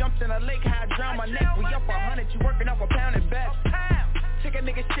like I jumped in a lake, how I drown my neck. We up 100, you working off a pound at best. Take a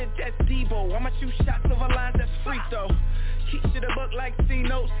nigga shit, that's Debo. I'ma shoot shots over lines, that's free throw. Keep shit a buck like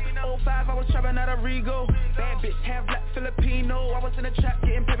C-notes. 05, I was trapping out of Rigo. Bad bitch, half black Filipino. I was in the trap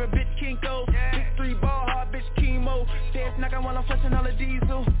getting paper, bitch, Kinko. Big three ball hard, bitch, chemo. Dead knocking while I'm flashing all the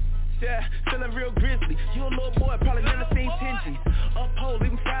diesel. Yeah, feeling real grizzly. You a little boy, probably never seen 10 G's. Uphold,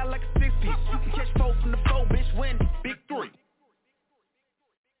 leave him fried like a 6-piece. You can catch 4 from the 4, bitch, win. Big 3.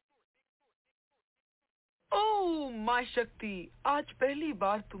 ओह माँ शक्ति, आज पहली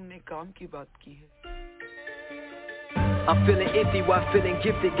बार तुमने काम की बात की है. I'm feeling empty while feeling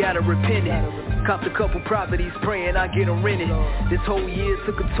gifted, gotta repent it. Copped a couple properties, praying I get them rented. This whole year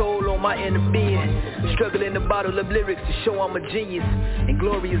took a toll on my inner being. Struggling to bottle up lyrics to show I'm a genius. And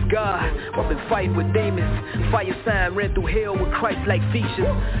glorious God, I've been fighting with demons. Fire sign ran through hell with Christ-like features.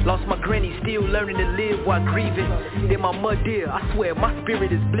 Lost my granny, still learning to live while grieving. Then my mud dear, I swear my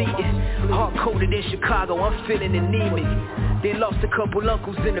spirit is bleeding. Hard-coded in Chicago, I'm feeling anemic. Then lost a couple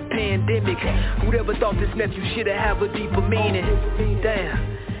uncles in the pandemic. Who'd ever thought this nephew should've have a deeper meaning?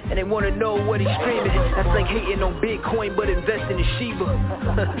 Damn. And they wanna know what he's streaming. That's like hating on Bitcoin but investing in Shiba.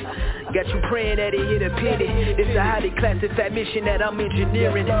 Got you praying that it hit a penny. It's a highly classified mission that I'm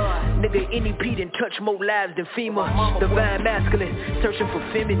engineering. Nigga, NEP done touch more lives than FEMA. Divine masculine, searching for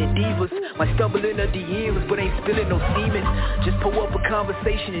feminine divas. Might stumble in her DMs but ain't spilling no semen. Just pull up a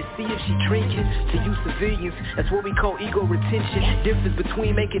conversation and see if she drinking. To you civilians, that's what we call ego retention. Difference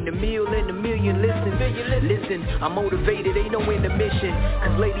between making the meal and the million. Listen, I'm motivated, ain't no in the mission.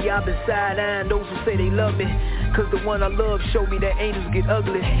 Cause lately I've been sidelined, those who say they love me. Cause the one I love showed me that angels get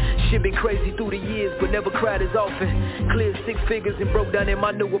ugly. Shit been crazy through the years but never cried as often. Cleared 6 figures and broke down in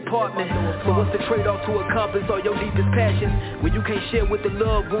my new apartment. So what's the trade-off to accomplish all your deepest passions when you can't share with the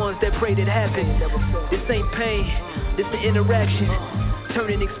loved ones that prayed it happen? This ain't pain, this the interaction.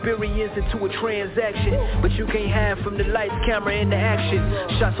 Turning experience into a transaction. But you can't hide from the lights, camera, and the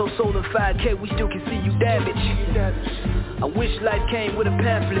action. Shot so sold in 5K, we still can see you damaged. I wish life came with a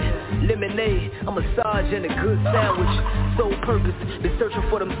pamphlet. Lemonade, a massage and a good sandwich. Sole purpose, been searching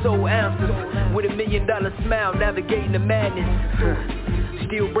for them soul answers. With $1 million smile, navigating the madness.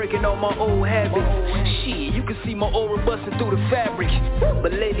 Still breaking all my old habits. Shit, you can see my aura busting through the fabric.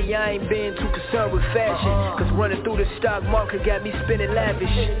 But lately I ain't been too concerned with fashion. Cause running through the stock market got me spending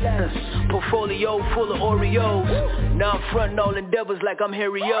lavish. Portfolio full of Oreos. Now I'm fronting all endeavors like I'm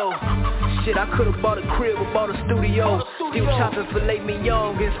Harry O. Shit, I could've bought a crib or bought a studio. Still chopping filet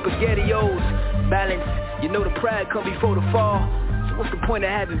mignon and SpaghettiOs. Balance, you know the pride come before the fall. So what's the point of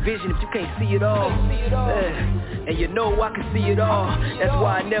having vision if you can't see it all? And you know I can see it all. That's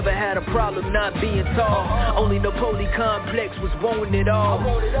why I never had a problem not being tall. Only Napoleon complex was wanting it all.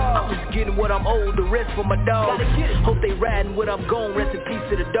 I'm just getting what I'm owed, the rest for my dogs. Hope they riding what I'm going, rest in peace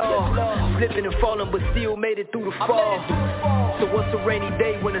to the dog. Slipping and falling but still made it through the fall. So what's a rainy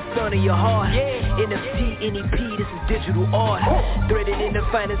day when the sun in your heart? NFT, NEP, this is digital art. Threaded in the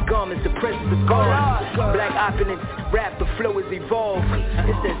finest garments, the presence of God. Black opulence, rap, the flow is evolved.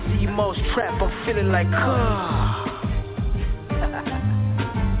 It's that C-Moss trap, I'm feeling like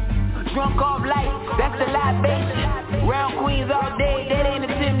Drunk off life, that's the libation. Round queens all day, that ain't a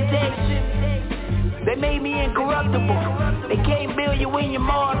temptation. They made me incorruptible. They can't build you when you're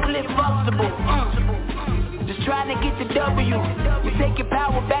more clip-bustible. Just trying to get the W. You take your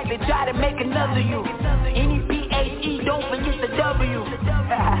power back, they try to make another you. NEPHE, don't forget the W.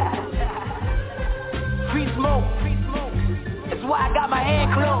 Free smoke. That's why I got my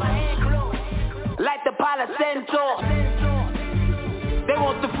hand closed. Like the Palo Santo. They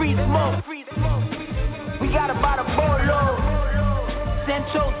want the free smoke. We got about a boatload.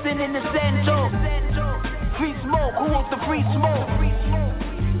 Sancho sitting in the Sancho. Free smoke, who wants the free smoke?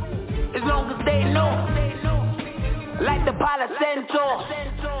 As long as they know. Like the Palo Santo.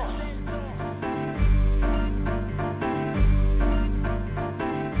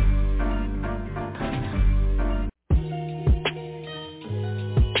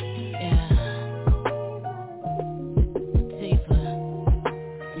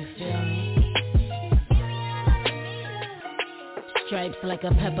 Stripes like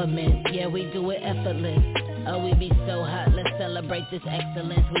a peppermint, yeah we do it effortless. Oh we be so hot, let's celebrate this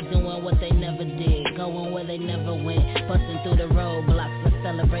excellence. We doing what they never did, going where they never went. Busting through the roadblocks, let's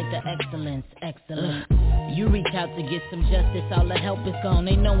celebrate the excellence, excellent. You reach out to get some justice, all the help is gone.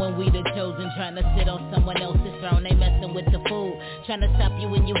 They knowin' we the chosen, trying to sit on someone else's throne. They messin' with the food, trying to stop you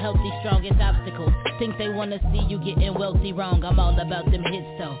when you healthy, strongest obstacles. Think they wanna see you getting wealthy wrong, I'm all about them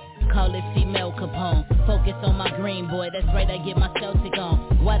hits though. Call it female Capone. Focus on my green boy, that's right, I get my Celtic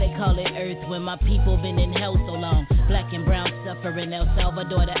on. Why they call it Earth when my people been in hell so long? Black and brown suffering, El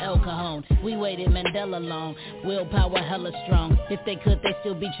Salvador to El Cajon. We waited Mandela long, willpower hella strong. If they could, they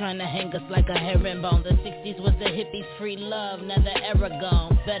still be trying to hang us like a herringbone. The 60s was the hippies, free love, now the era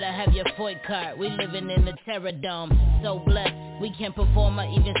gone. Better have your FOID card, we living in the terror dome. So blessed. We can't perform or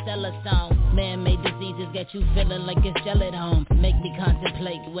even sell a song. Man-made diseases get you feeling like it's gel at home. Make me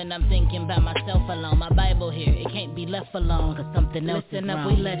contemplate when I'm thinking about myself alone. My Bible here, it can't be left alone, cause something else is wrong. Listen up,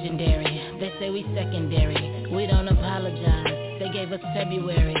 we legendary. They say we secondary. We don't apologize. They gave us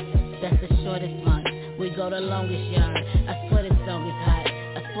February. That's the shortest month. We go the longest yard. I swear this song is hot.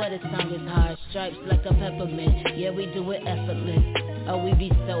 I swear this song is hard. Stripes like a peppermint. Yeah, we do it effortless. Oh, we be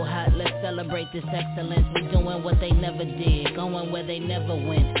so hot. Let's celebrate this excellence. We doing what they never did. Going where they never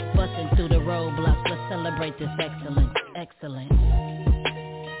went. Busting through the roadblocks. Let's celebrate this excellence. Excellence.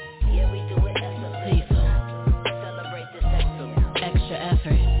 Yeah, we do it effortless. Celebrate this excellence. Extra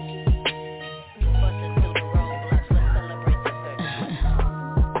effort.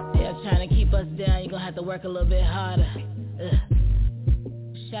 Us down, you gon' have to work a little bit harder.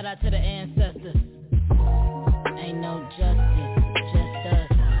 Shout out to the ancestors. Ain't no justice, just us.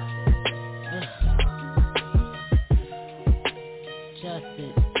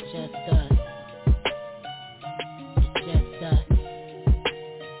 Justice, just us. It's just us.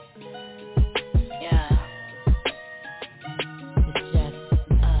 Yeah. It's just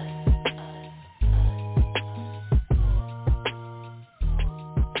us.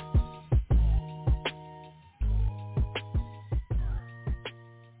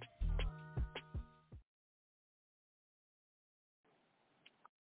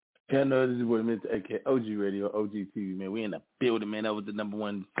 Yeah, no, this is what it meant to AK OG Radio, OG TV, man. We in the building, man. That was the number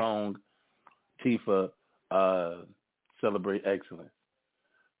one song, Tifa, Celebrate Excellence.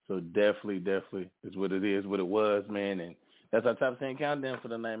 So definitely is what it is, what it was, man. And that's our top 10 countdown for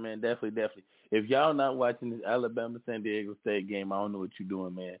the night, man. Definitely. If y'all not watching this Alabama-San Diego State game, I don't know what you're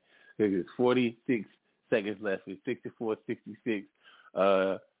doing, man. It's 46 seconds left. It's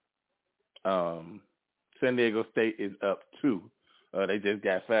 64-66. San Diego State is up 2. They just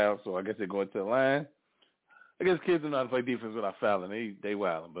got fouled, so I guess they're going to the line. I guess kids don't know how to play defense without fouling. They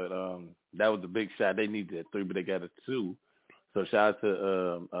wilding, but that was a big shot. They needed a 3, but they got a 2. So shout out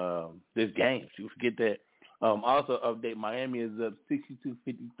to this game. You forget that. Also update, Miami is up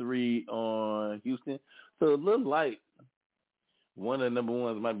 62-53 on Houston. So a little light. One of the number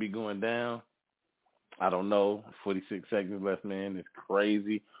ones might be going down. I don't know. 46 seconds left, man. It's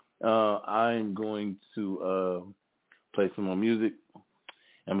crazy. I'm going to play some more music.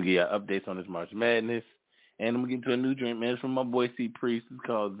 I'm going to give you updates on this March Madness. And I'm going to get into a new drink, man. It's from my boy C Priest. It's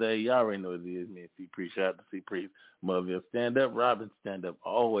called Zay. Y'all already know what it is, man. C Priest. Shout out to C Priest. Motherville, stand up. Robin, stand up.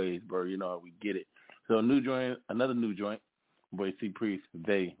 Always, bro. You know how we get it. So another new joint. Boy C Priest.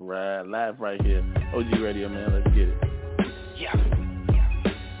 Zay. Ride live right here. OG Radio, man. Let's get it. Yeah.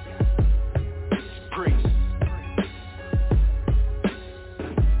 Priest.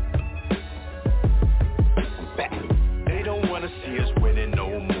 See us winning no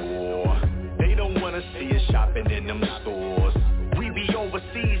more. They don't wanna see us shopping in them stores. We be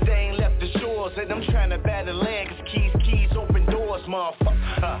overseas, they ain't left the shores. And I'm trying to battle land, cause keys open doors,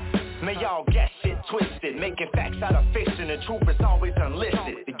 motherfucker. Man, y'all get shit twisted, making facts out of fiction. The truth is always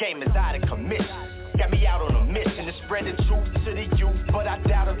unlisted. The game is out of commission. Got me out on a mission to spread the truth to the youth, but I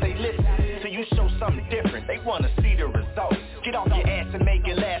doubt if they listen. So you show something different, they wanna see the results. Get off your ass and make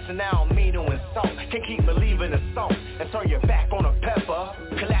it last, and I don't mean to insult. Can't keep believing a song and turn your back on a pepper.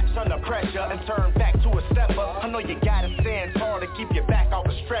 Collapse under pressure and turn back to a stepper. I know you gotta stand tall to keep your back off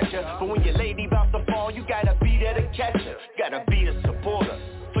the stretcher, but when your lady about to fall, you gotta be there to catch her. Gotta be a supporter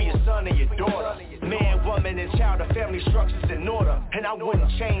for your son and your daughter. Man, woman, and child, the family structure's in order. And I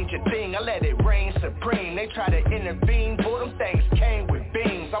wouldn't change a thing, I let it reign supreme. They try to intervene, boy, them things came with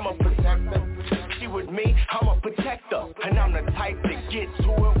beams. I'm a protector, she with me, I'm a protector. And I'm the type to get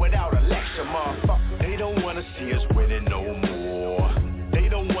to it without a lecture, motherfucker. They don't wanna see us winning no more. They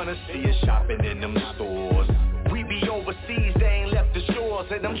don't wanna see us shopping in them stores. We be overseas, they ain't left the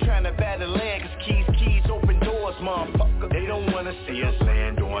shores. And I'm trying to battle land, cause keys open doors, motherfucker. They don't wanna see us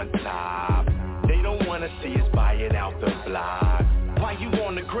land on top. They don't wanna see us buying out the block. Why you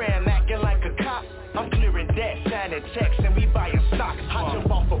on the gram acting like a cop? I'm clearing debt, signing checks, and we buying stocks. I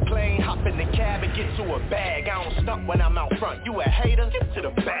jump off a plane, hop in the cab, and get to a bag. I don't stunt when I'm out front. You a hater? Get to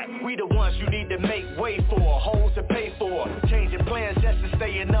the back. We the ones you need to make way for, hoes to pay for. Changing plans just to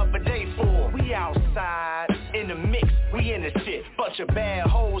stay another day for. We outside, in the mix, we in the shit. Bunch of bad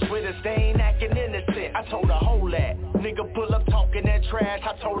hoes with us, they ain't acting innocent. I told her, hold that. Nigga pull up talking that trash,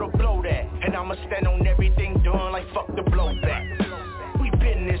 I told her, blow that. And I'ma stand on everything done like fuck the blowback. We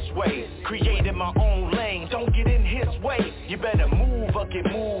been this way, created my own lane. Don't get in his way. You better move or get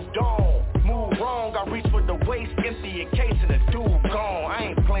moved on. Move wrong, I reach for the waist, empty a case and the dude gone. I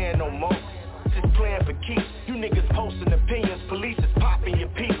ain't playing no more, just playing for keeps. You niggas posting opinions, police is popping your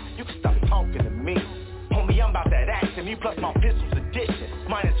piece. You can stop talking to me. Homie, I'm about that action. Me plus my pistol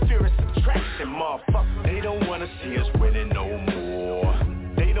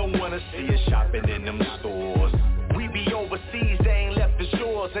see us shopping in them stores. We be overseas, they ain't left the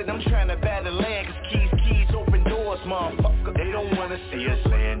shores. And I'm trying to battle land, cause keys open doors, motherfucker. They don't wanna see us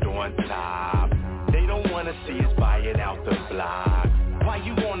land on top. They don't wanna see us buying out the block. Why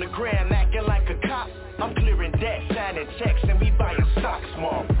you on the gram acting like a cop? I'm clearing debt, signing checks, and we buying stocks,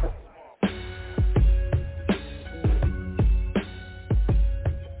 motherfucker.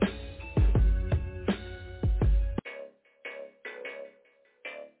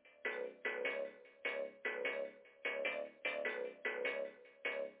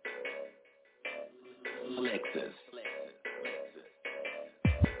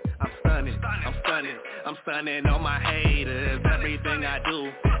 I'm stunning on my haters. Everything I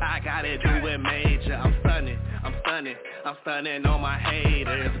do, I gotta do it major. I'm stunning on my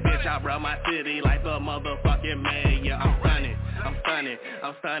haters. Bitch, I run my city like the motherfucking mayor.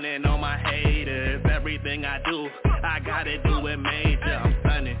 I'm stunning on my haters. Everything I do, I gotta do it major. I'm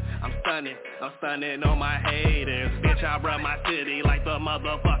stunning on my haters. Bitch, I run my city like the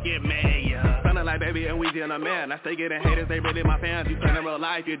motherfucking mayor. Stunning like baby and Weezy and a man. I stay getting haters, they really my fans. You turn in real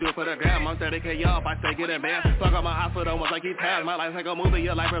life, you do it for the gram. I'm 30K off, I stay getting banned. Fuck on my hospital, almost like he passed. My life's like a movie,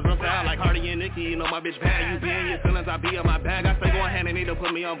 your life is real sad. Like Hardy and Nicki, you know my bitch bad. You be in your feelings, I be in my bag. I stay going hand and need to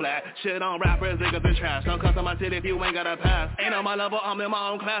put me on black. Shit on rappers, niggas and trash. Don't come to my city if you ain't got a pass. Ain't on my level, I'm in my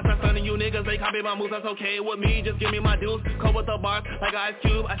own class. I'm stunning you niggas, they copy my moves, that's okay with me. Just give me my dues, cold with the bars like Ice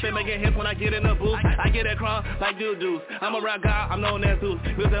Cube. I stay making hits when I get in the booth. I get it crunk like doo-doos. I'm a rap guy, I'm known as Zeus.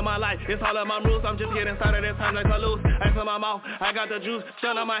 Music my life, it's all of my roots. I'm just getting started, it's time to lose. Ice in my mouth, I got the juice.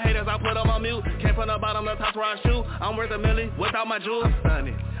 Shut on my haters, I put them on mute. Came from the bottom, the top where I shoot. I'm worth a million without my jewels.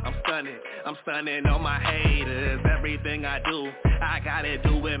 I'm stunning on my haters. Everything I do, I gotta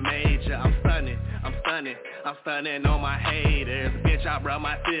do it major. I'm stunning on my haters. Bitch, I run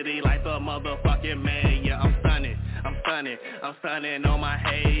my city like the motherfucking mayor. I'm stunning on my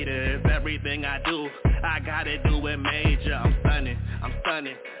haters. Everything I do, I gotta do it major. I'm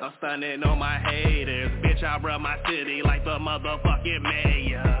stunning on my haters. Bitch, I run my city like the motherfucking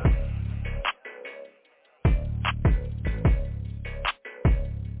mayor.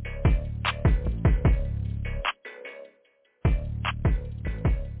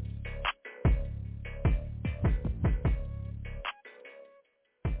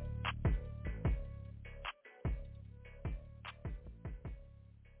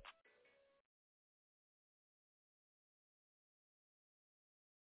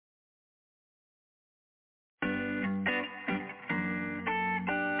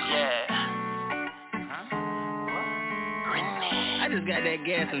 I just got that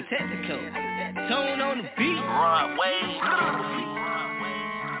gas and technical. Tone on the beat. Broadway.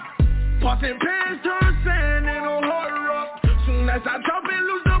 Popping pants, turn sand in a hard rock. Soon as I drop it,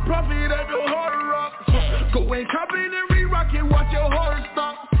 lose the profit at the hard rock. Go and cop it and re-rock it, watch your heart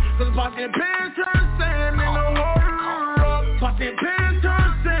stop. Cause popping pants, turn sand in a hard rock. Popping pants,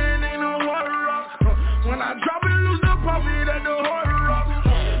 turn sand in a hard rock. When I drop it, lose the profit at the hard rock.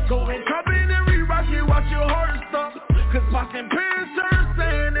 Go and cop it and re-rock it, watch your heart stop. Cause popping pants, turn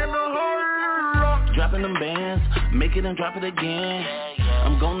sand in a hard rock. Dropping them bands, make it and drop it again.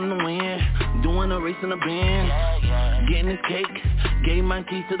 I'm going to win, doing a race in the band. Getting this cake, gave my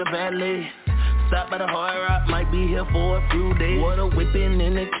keys to the valet. Stop by the hard rock, might be here for a few days. Water whipping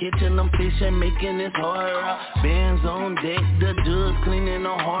in the kitchen, I'm fishing, making this hard rock. Bands on deck, the judge cleaning the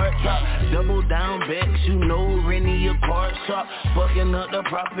hard top. Double down backs, you know Rennie a card shop. Fucking up the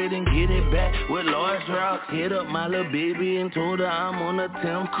profit and get it back with large rocks. Hit up my little baby and told her I'm on the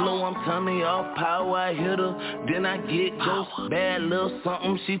 10th floor. I'm turning off power, I hit her, then I get ghost. Bad little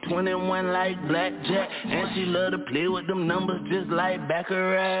something, she 21 like blackjack. And she love to play with them numbers just like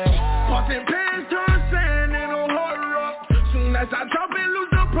Baccarat. Popping pants, turn sand in a hard rock. Soon as I drop it, lose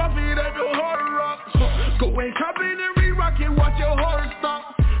the profit at the hard rock. Go and cop it and re-rock it, watch your heart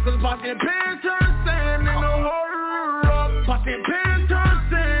stop. Cause popping pants, turn sand in a hard rock. Popping pants, turn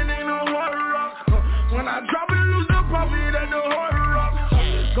sand in a hard rock. When I drop it, lose the profit at the hard rock.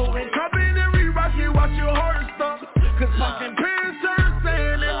 Go and cop it and re-rock it, watch your heart stop. Cause popping pants, turn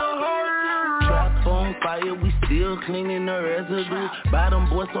sand in a hard rock. Trap on fire, we still cleaning the residue. Bottom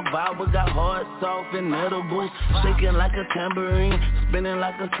boy survivor, got hard, soft, and edible. Shaking like a tambourine, spinning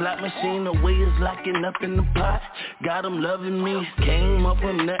like a slot machine. The way it's locking up in the pot, got them loving me. Came up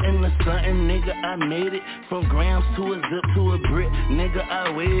from nothing to something, nigga, I made it. From grams to a zip to a brick, nigga, I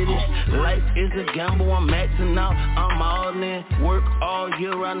waited. Life is a gamble, I'm maxing out, I'm all in. Work all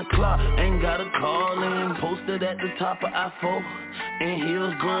year round the clock, ain't gotta call in. Posted at the top of I-4, in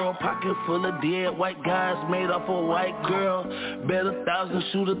heels, girl. Pocket full of dead white guys made up a white girl. Bet 1,000,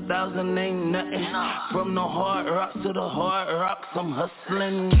 shoot 1,000, ain't nothing. From the hard rocks to the hard rocks, I'm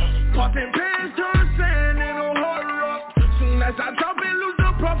hustling. Popping pants turn sand in a hard rock. Soon as I drop it, lose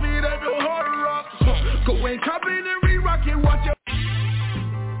the profit at the hard rocks. Go and cop it and re-rock it, watch it.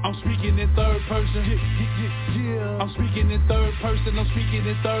 I'm speaking in third person. Yeah. I'm speaking in third person. I'm speaking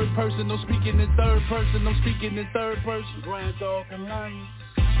in third person. I'm speaking in third person. I'm speaking in third person. Grand Dog Alliance.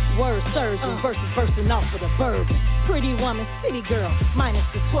 Word surgeon versus bursting off with a bourbon. Pretty woman, city girl, minus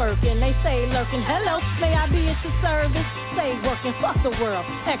the twerking. They say lurking, hello, may I be at your service? Say working, fuck the world,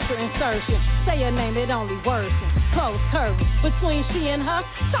 extra insertion. Say a name, it only worsen. Close curtain, between she and her,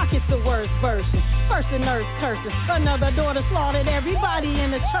 talk is the worst version. First the nurse cursing, another daughter slaughtered. Everybody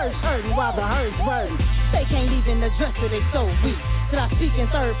in the church hurting while the herd's burden. They can't even address it, they so weak. That I speak in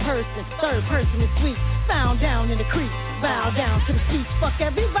third person is weak. Found down in the creek, bow down to the speech. Fuck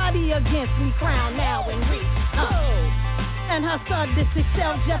everybody against me, crown now and reach. And her sadistic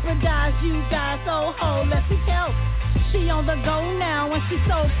self jeopardize you guys, so ho, let's see help. She on the go now, and she's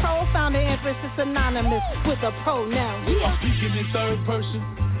so profound. The empress is synonymous with a pronoun. Yeah. I'm speaking in third person.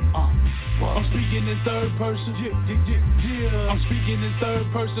 I'm speaking in third person. Yeah. I'm speaking in third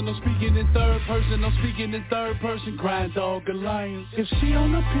person. I'm speaking in third person. I'm speaking in third person. Grand Dog Alliance. If she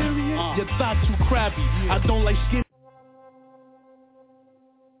on a period, your thought too crabby. I don't like skin.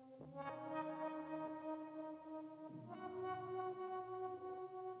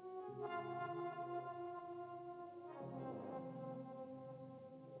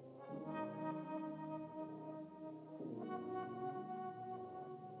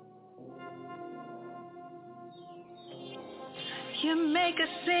 You make a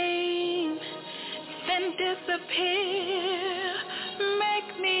scene, then disappear. Make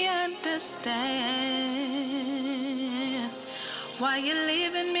me understand why you're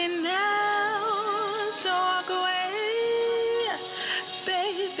leaving me now. So walk away,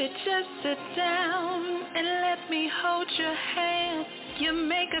 baby. Just sit down and let me hold your hand. You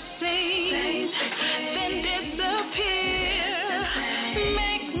make a scene, then disappear.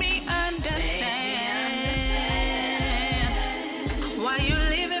 Make me understand. Why you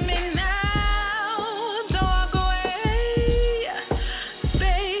leaving me now? Don't walk away,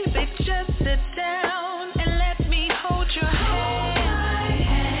 baby. Just sit down and let me hold your hand. Hold my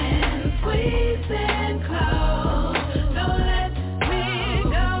hand, squeeze it close. Don't let me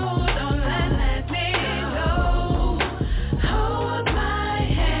go. Don't let me go. Hold my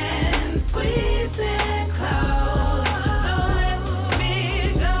hand, squeeze it close. Don't let me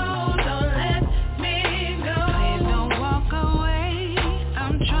go.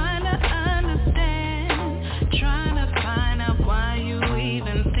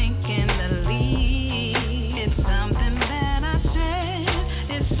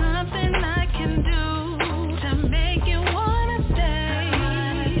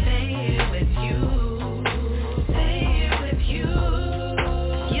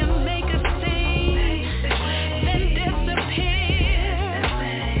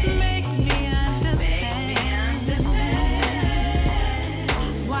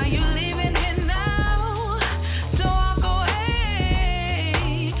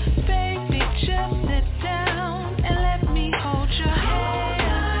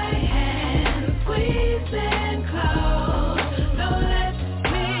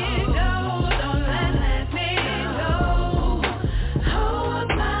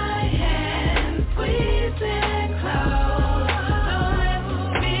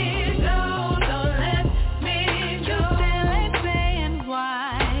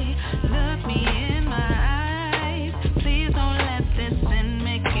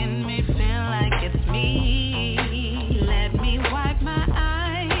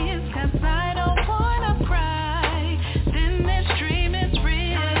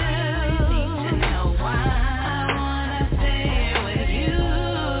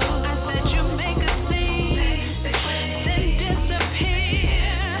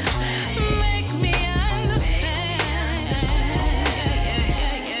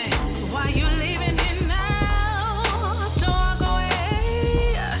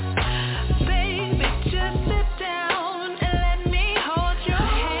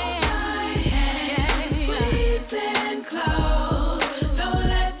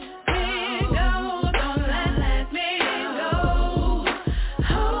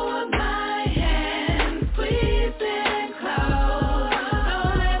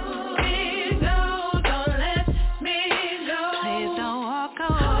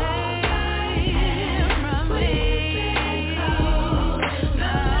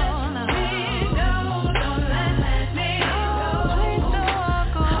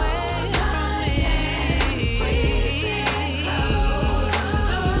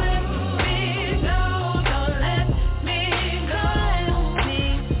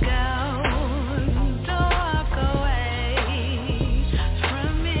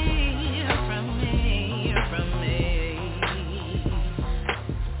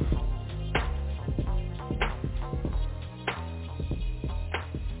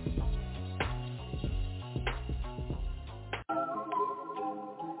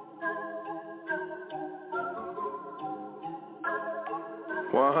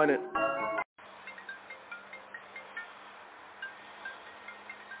 100.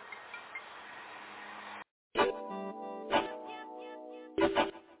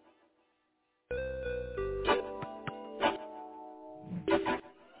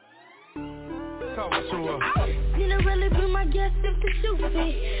 Didn't really be my guest if the shoe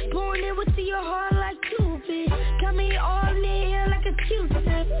fit. Born in with your heart like Cupid. Got me all near like a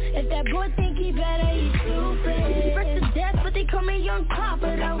Q-tip. If that boy think he better, he stupid. First to death, but they call me Young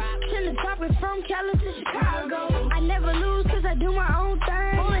Papa though. Chillin' topic from Cali to Chicago. I never lose cause I do my own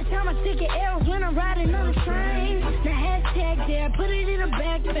thing. Only time I take it L's when I'm riding on the train. The hashtag there, put it in a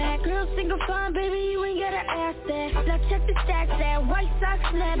backpack. Girl single fine, baby, you ain't gotta ask that. Now check the stats that white socks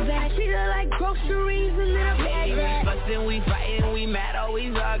snapback. Treat her like groceries and then a bag back. Fussing, we fighting, we mad,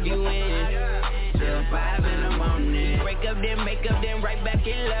 always arguing. Till 5 in the morning. Break up, then make up, then right back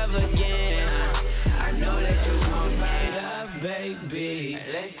in love again. I know that you want my love, baby.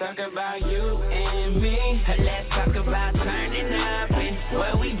 Let's talk about you and me. Let's talk about turning up and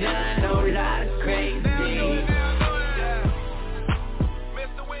what we done. No lot of crazy.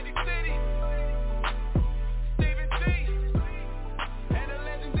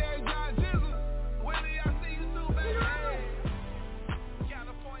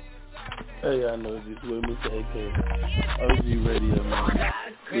 Hey, I know this with Mr. AK, OG Radio, man.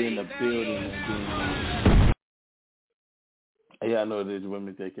 We in the building, man. Hey, I know this with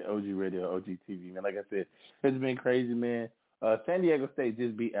Mr. AK, OG Radio, OG TV, man. Like I said, it's been crazy, man. San Diego State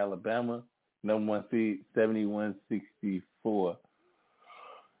just beat Alabama, number 1 seed, 71-64.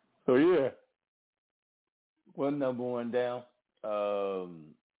 So yeah, one number one down. So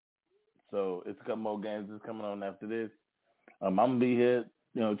it's a couple more games that's coming on after this. I'm gonna be here,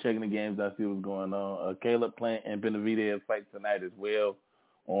 checking the games. I see what's going on. Caleb Plant and Benavidez fight tonight as well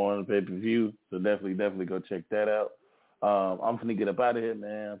on pay-per-view. So definitely go check that out. I'm finna get up out of here,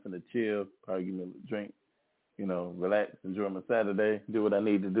 man. I'm finna chill, probably give me a drink, relax, enjoy my Saturday, do what I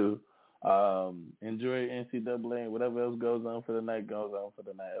need to do. Enjoy NCAA and whatever else goes on for the night goes on for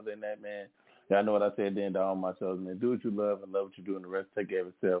the night. Other than that, man, y'all know what I said at the end of all my shows, man. Do what you love and love what you do, and the rest take care of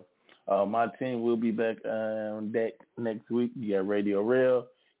itself. My team will be back on deck next week. You got Radio Rail.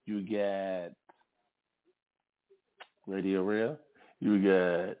 You got Radio Rail. You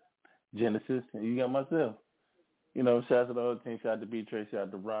got Genesis. And you got myself. Shout out to the whole team. Shout out to B-Trey. Shout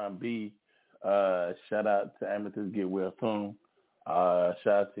out to Ron B. Shout out to Amethyst Get Well Soon. Shout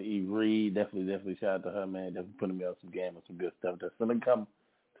out to Eve Reed. Definitely shout out to her, man. Definitely putting me on some game and some good stuff. That's going to come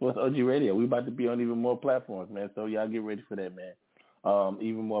towards OG Radio. We about to be on even more platforms, man. So y'all get ready for that, man.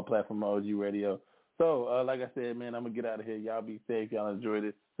 Even more platform on OG Radio. So, like I said, man, I'm going to get out of here. Y'all be safe. Y'all enjoy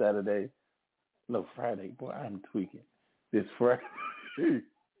this Friday. Boy, I'm tweaking. This Friday.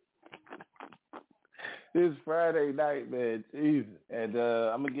 This Friday night, man. Jesus. And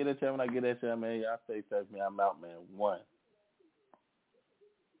I'm going to get at y'all when I get at y'all, man. Y'all stay safe, man. I'm out, man. 1.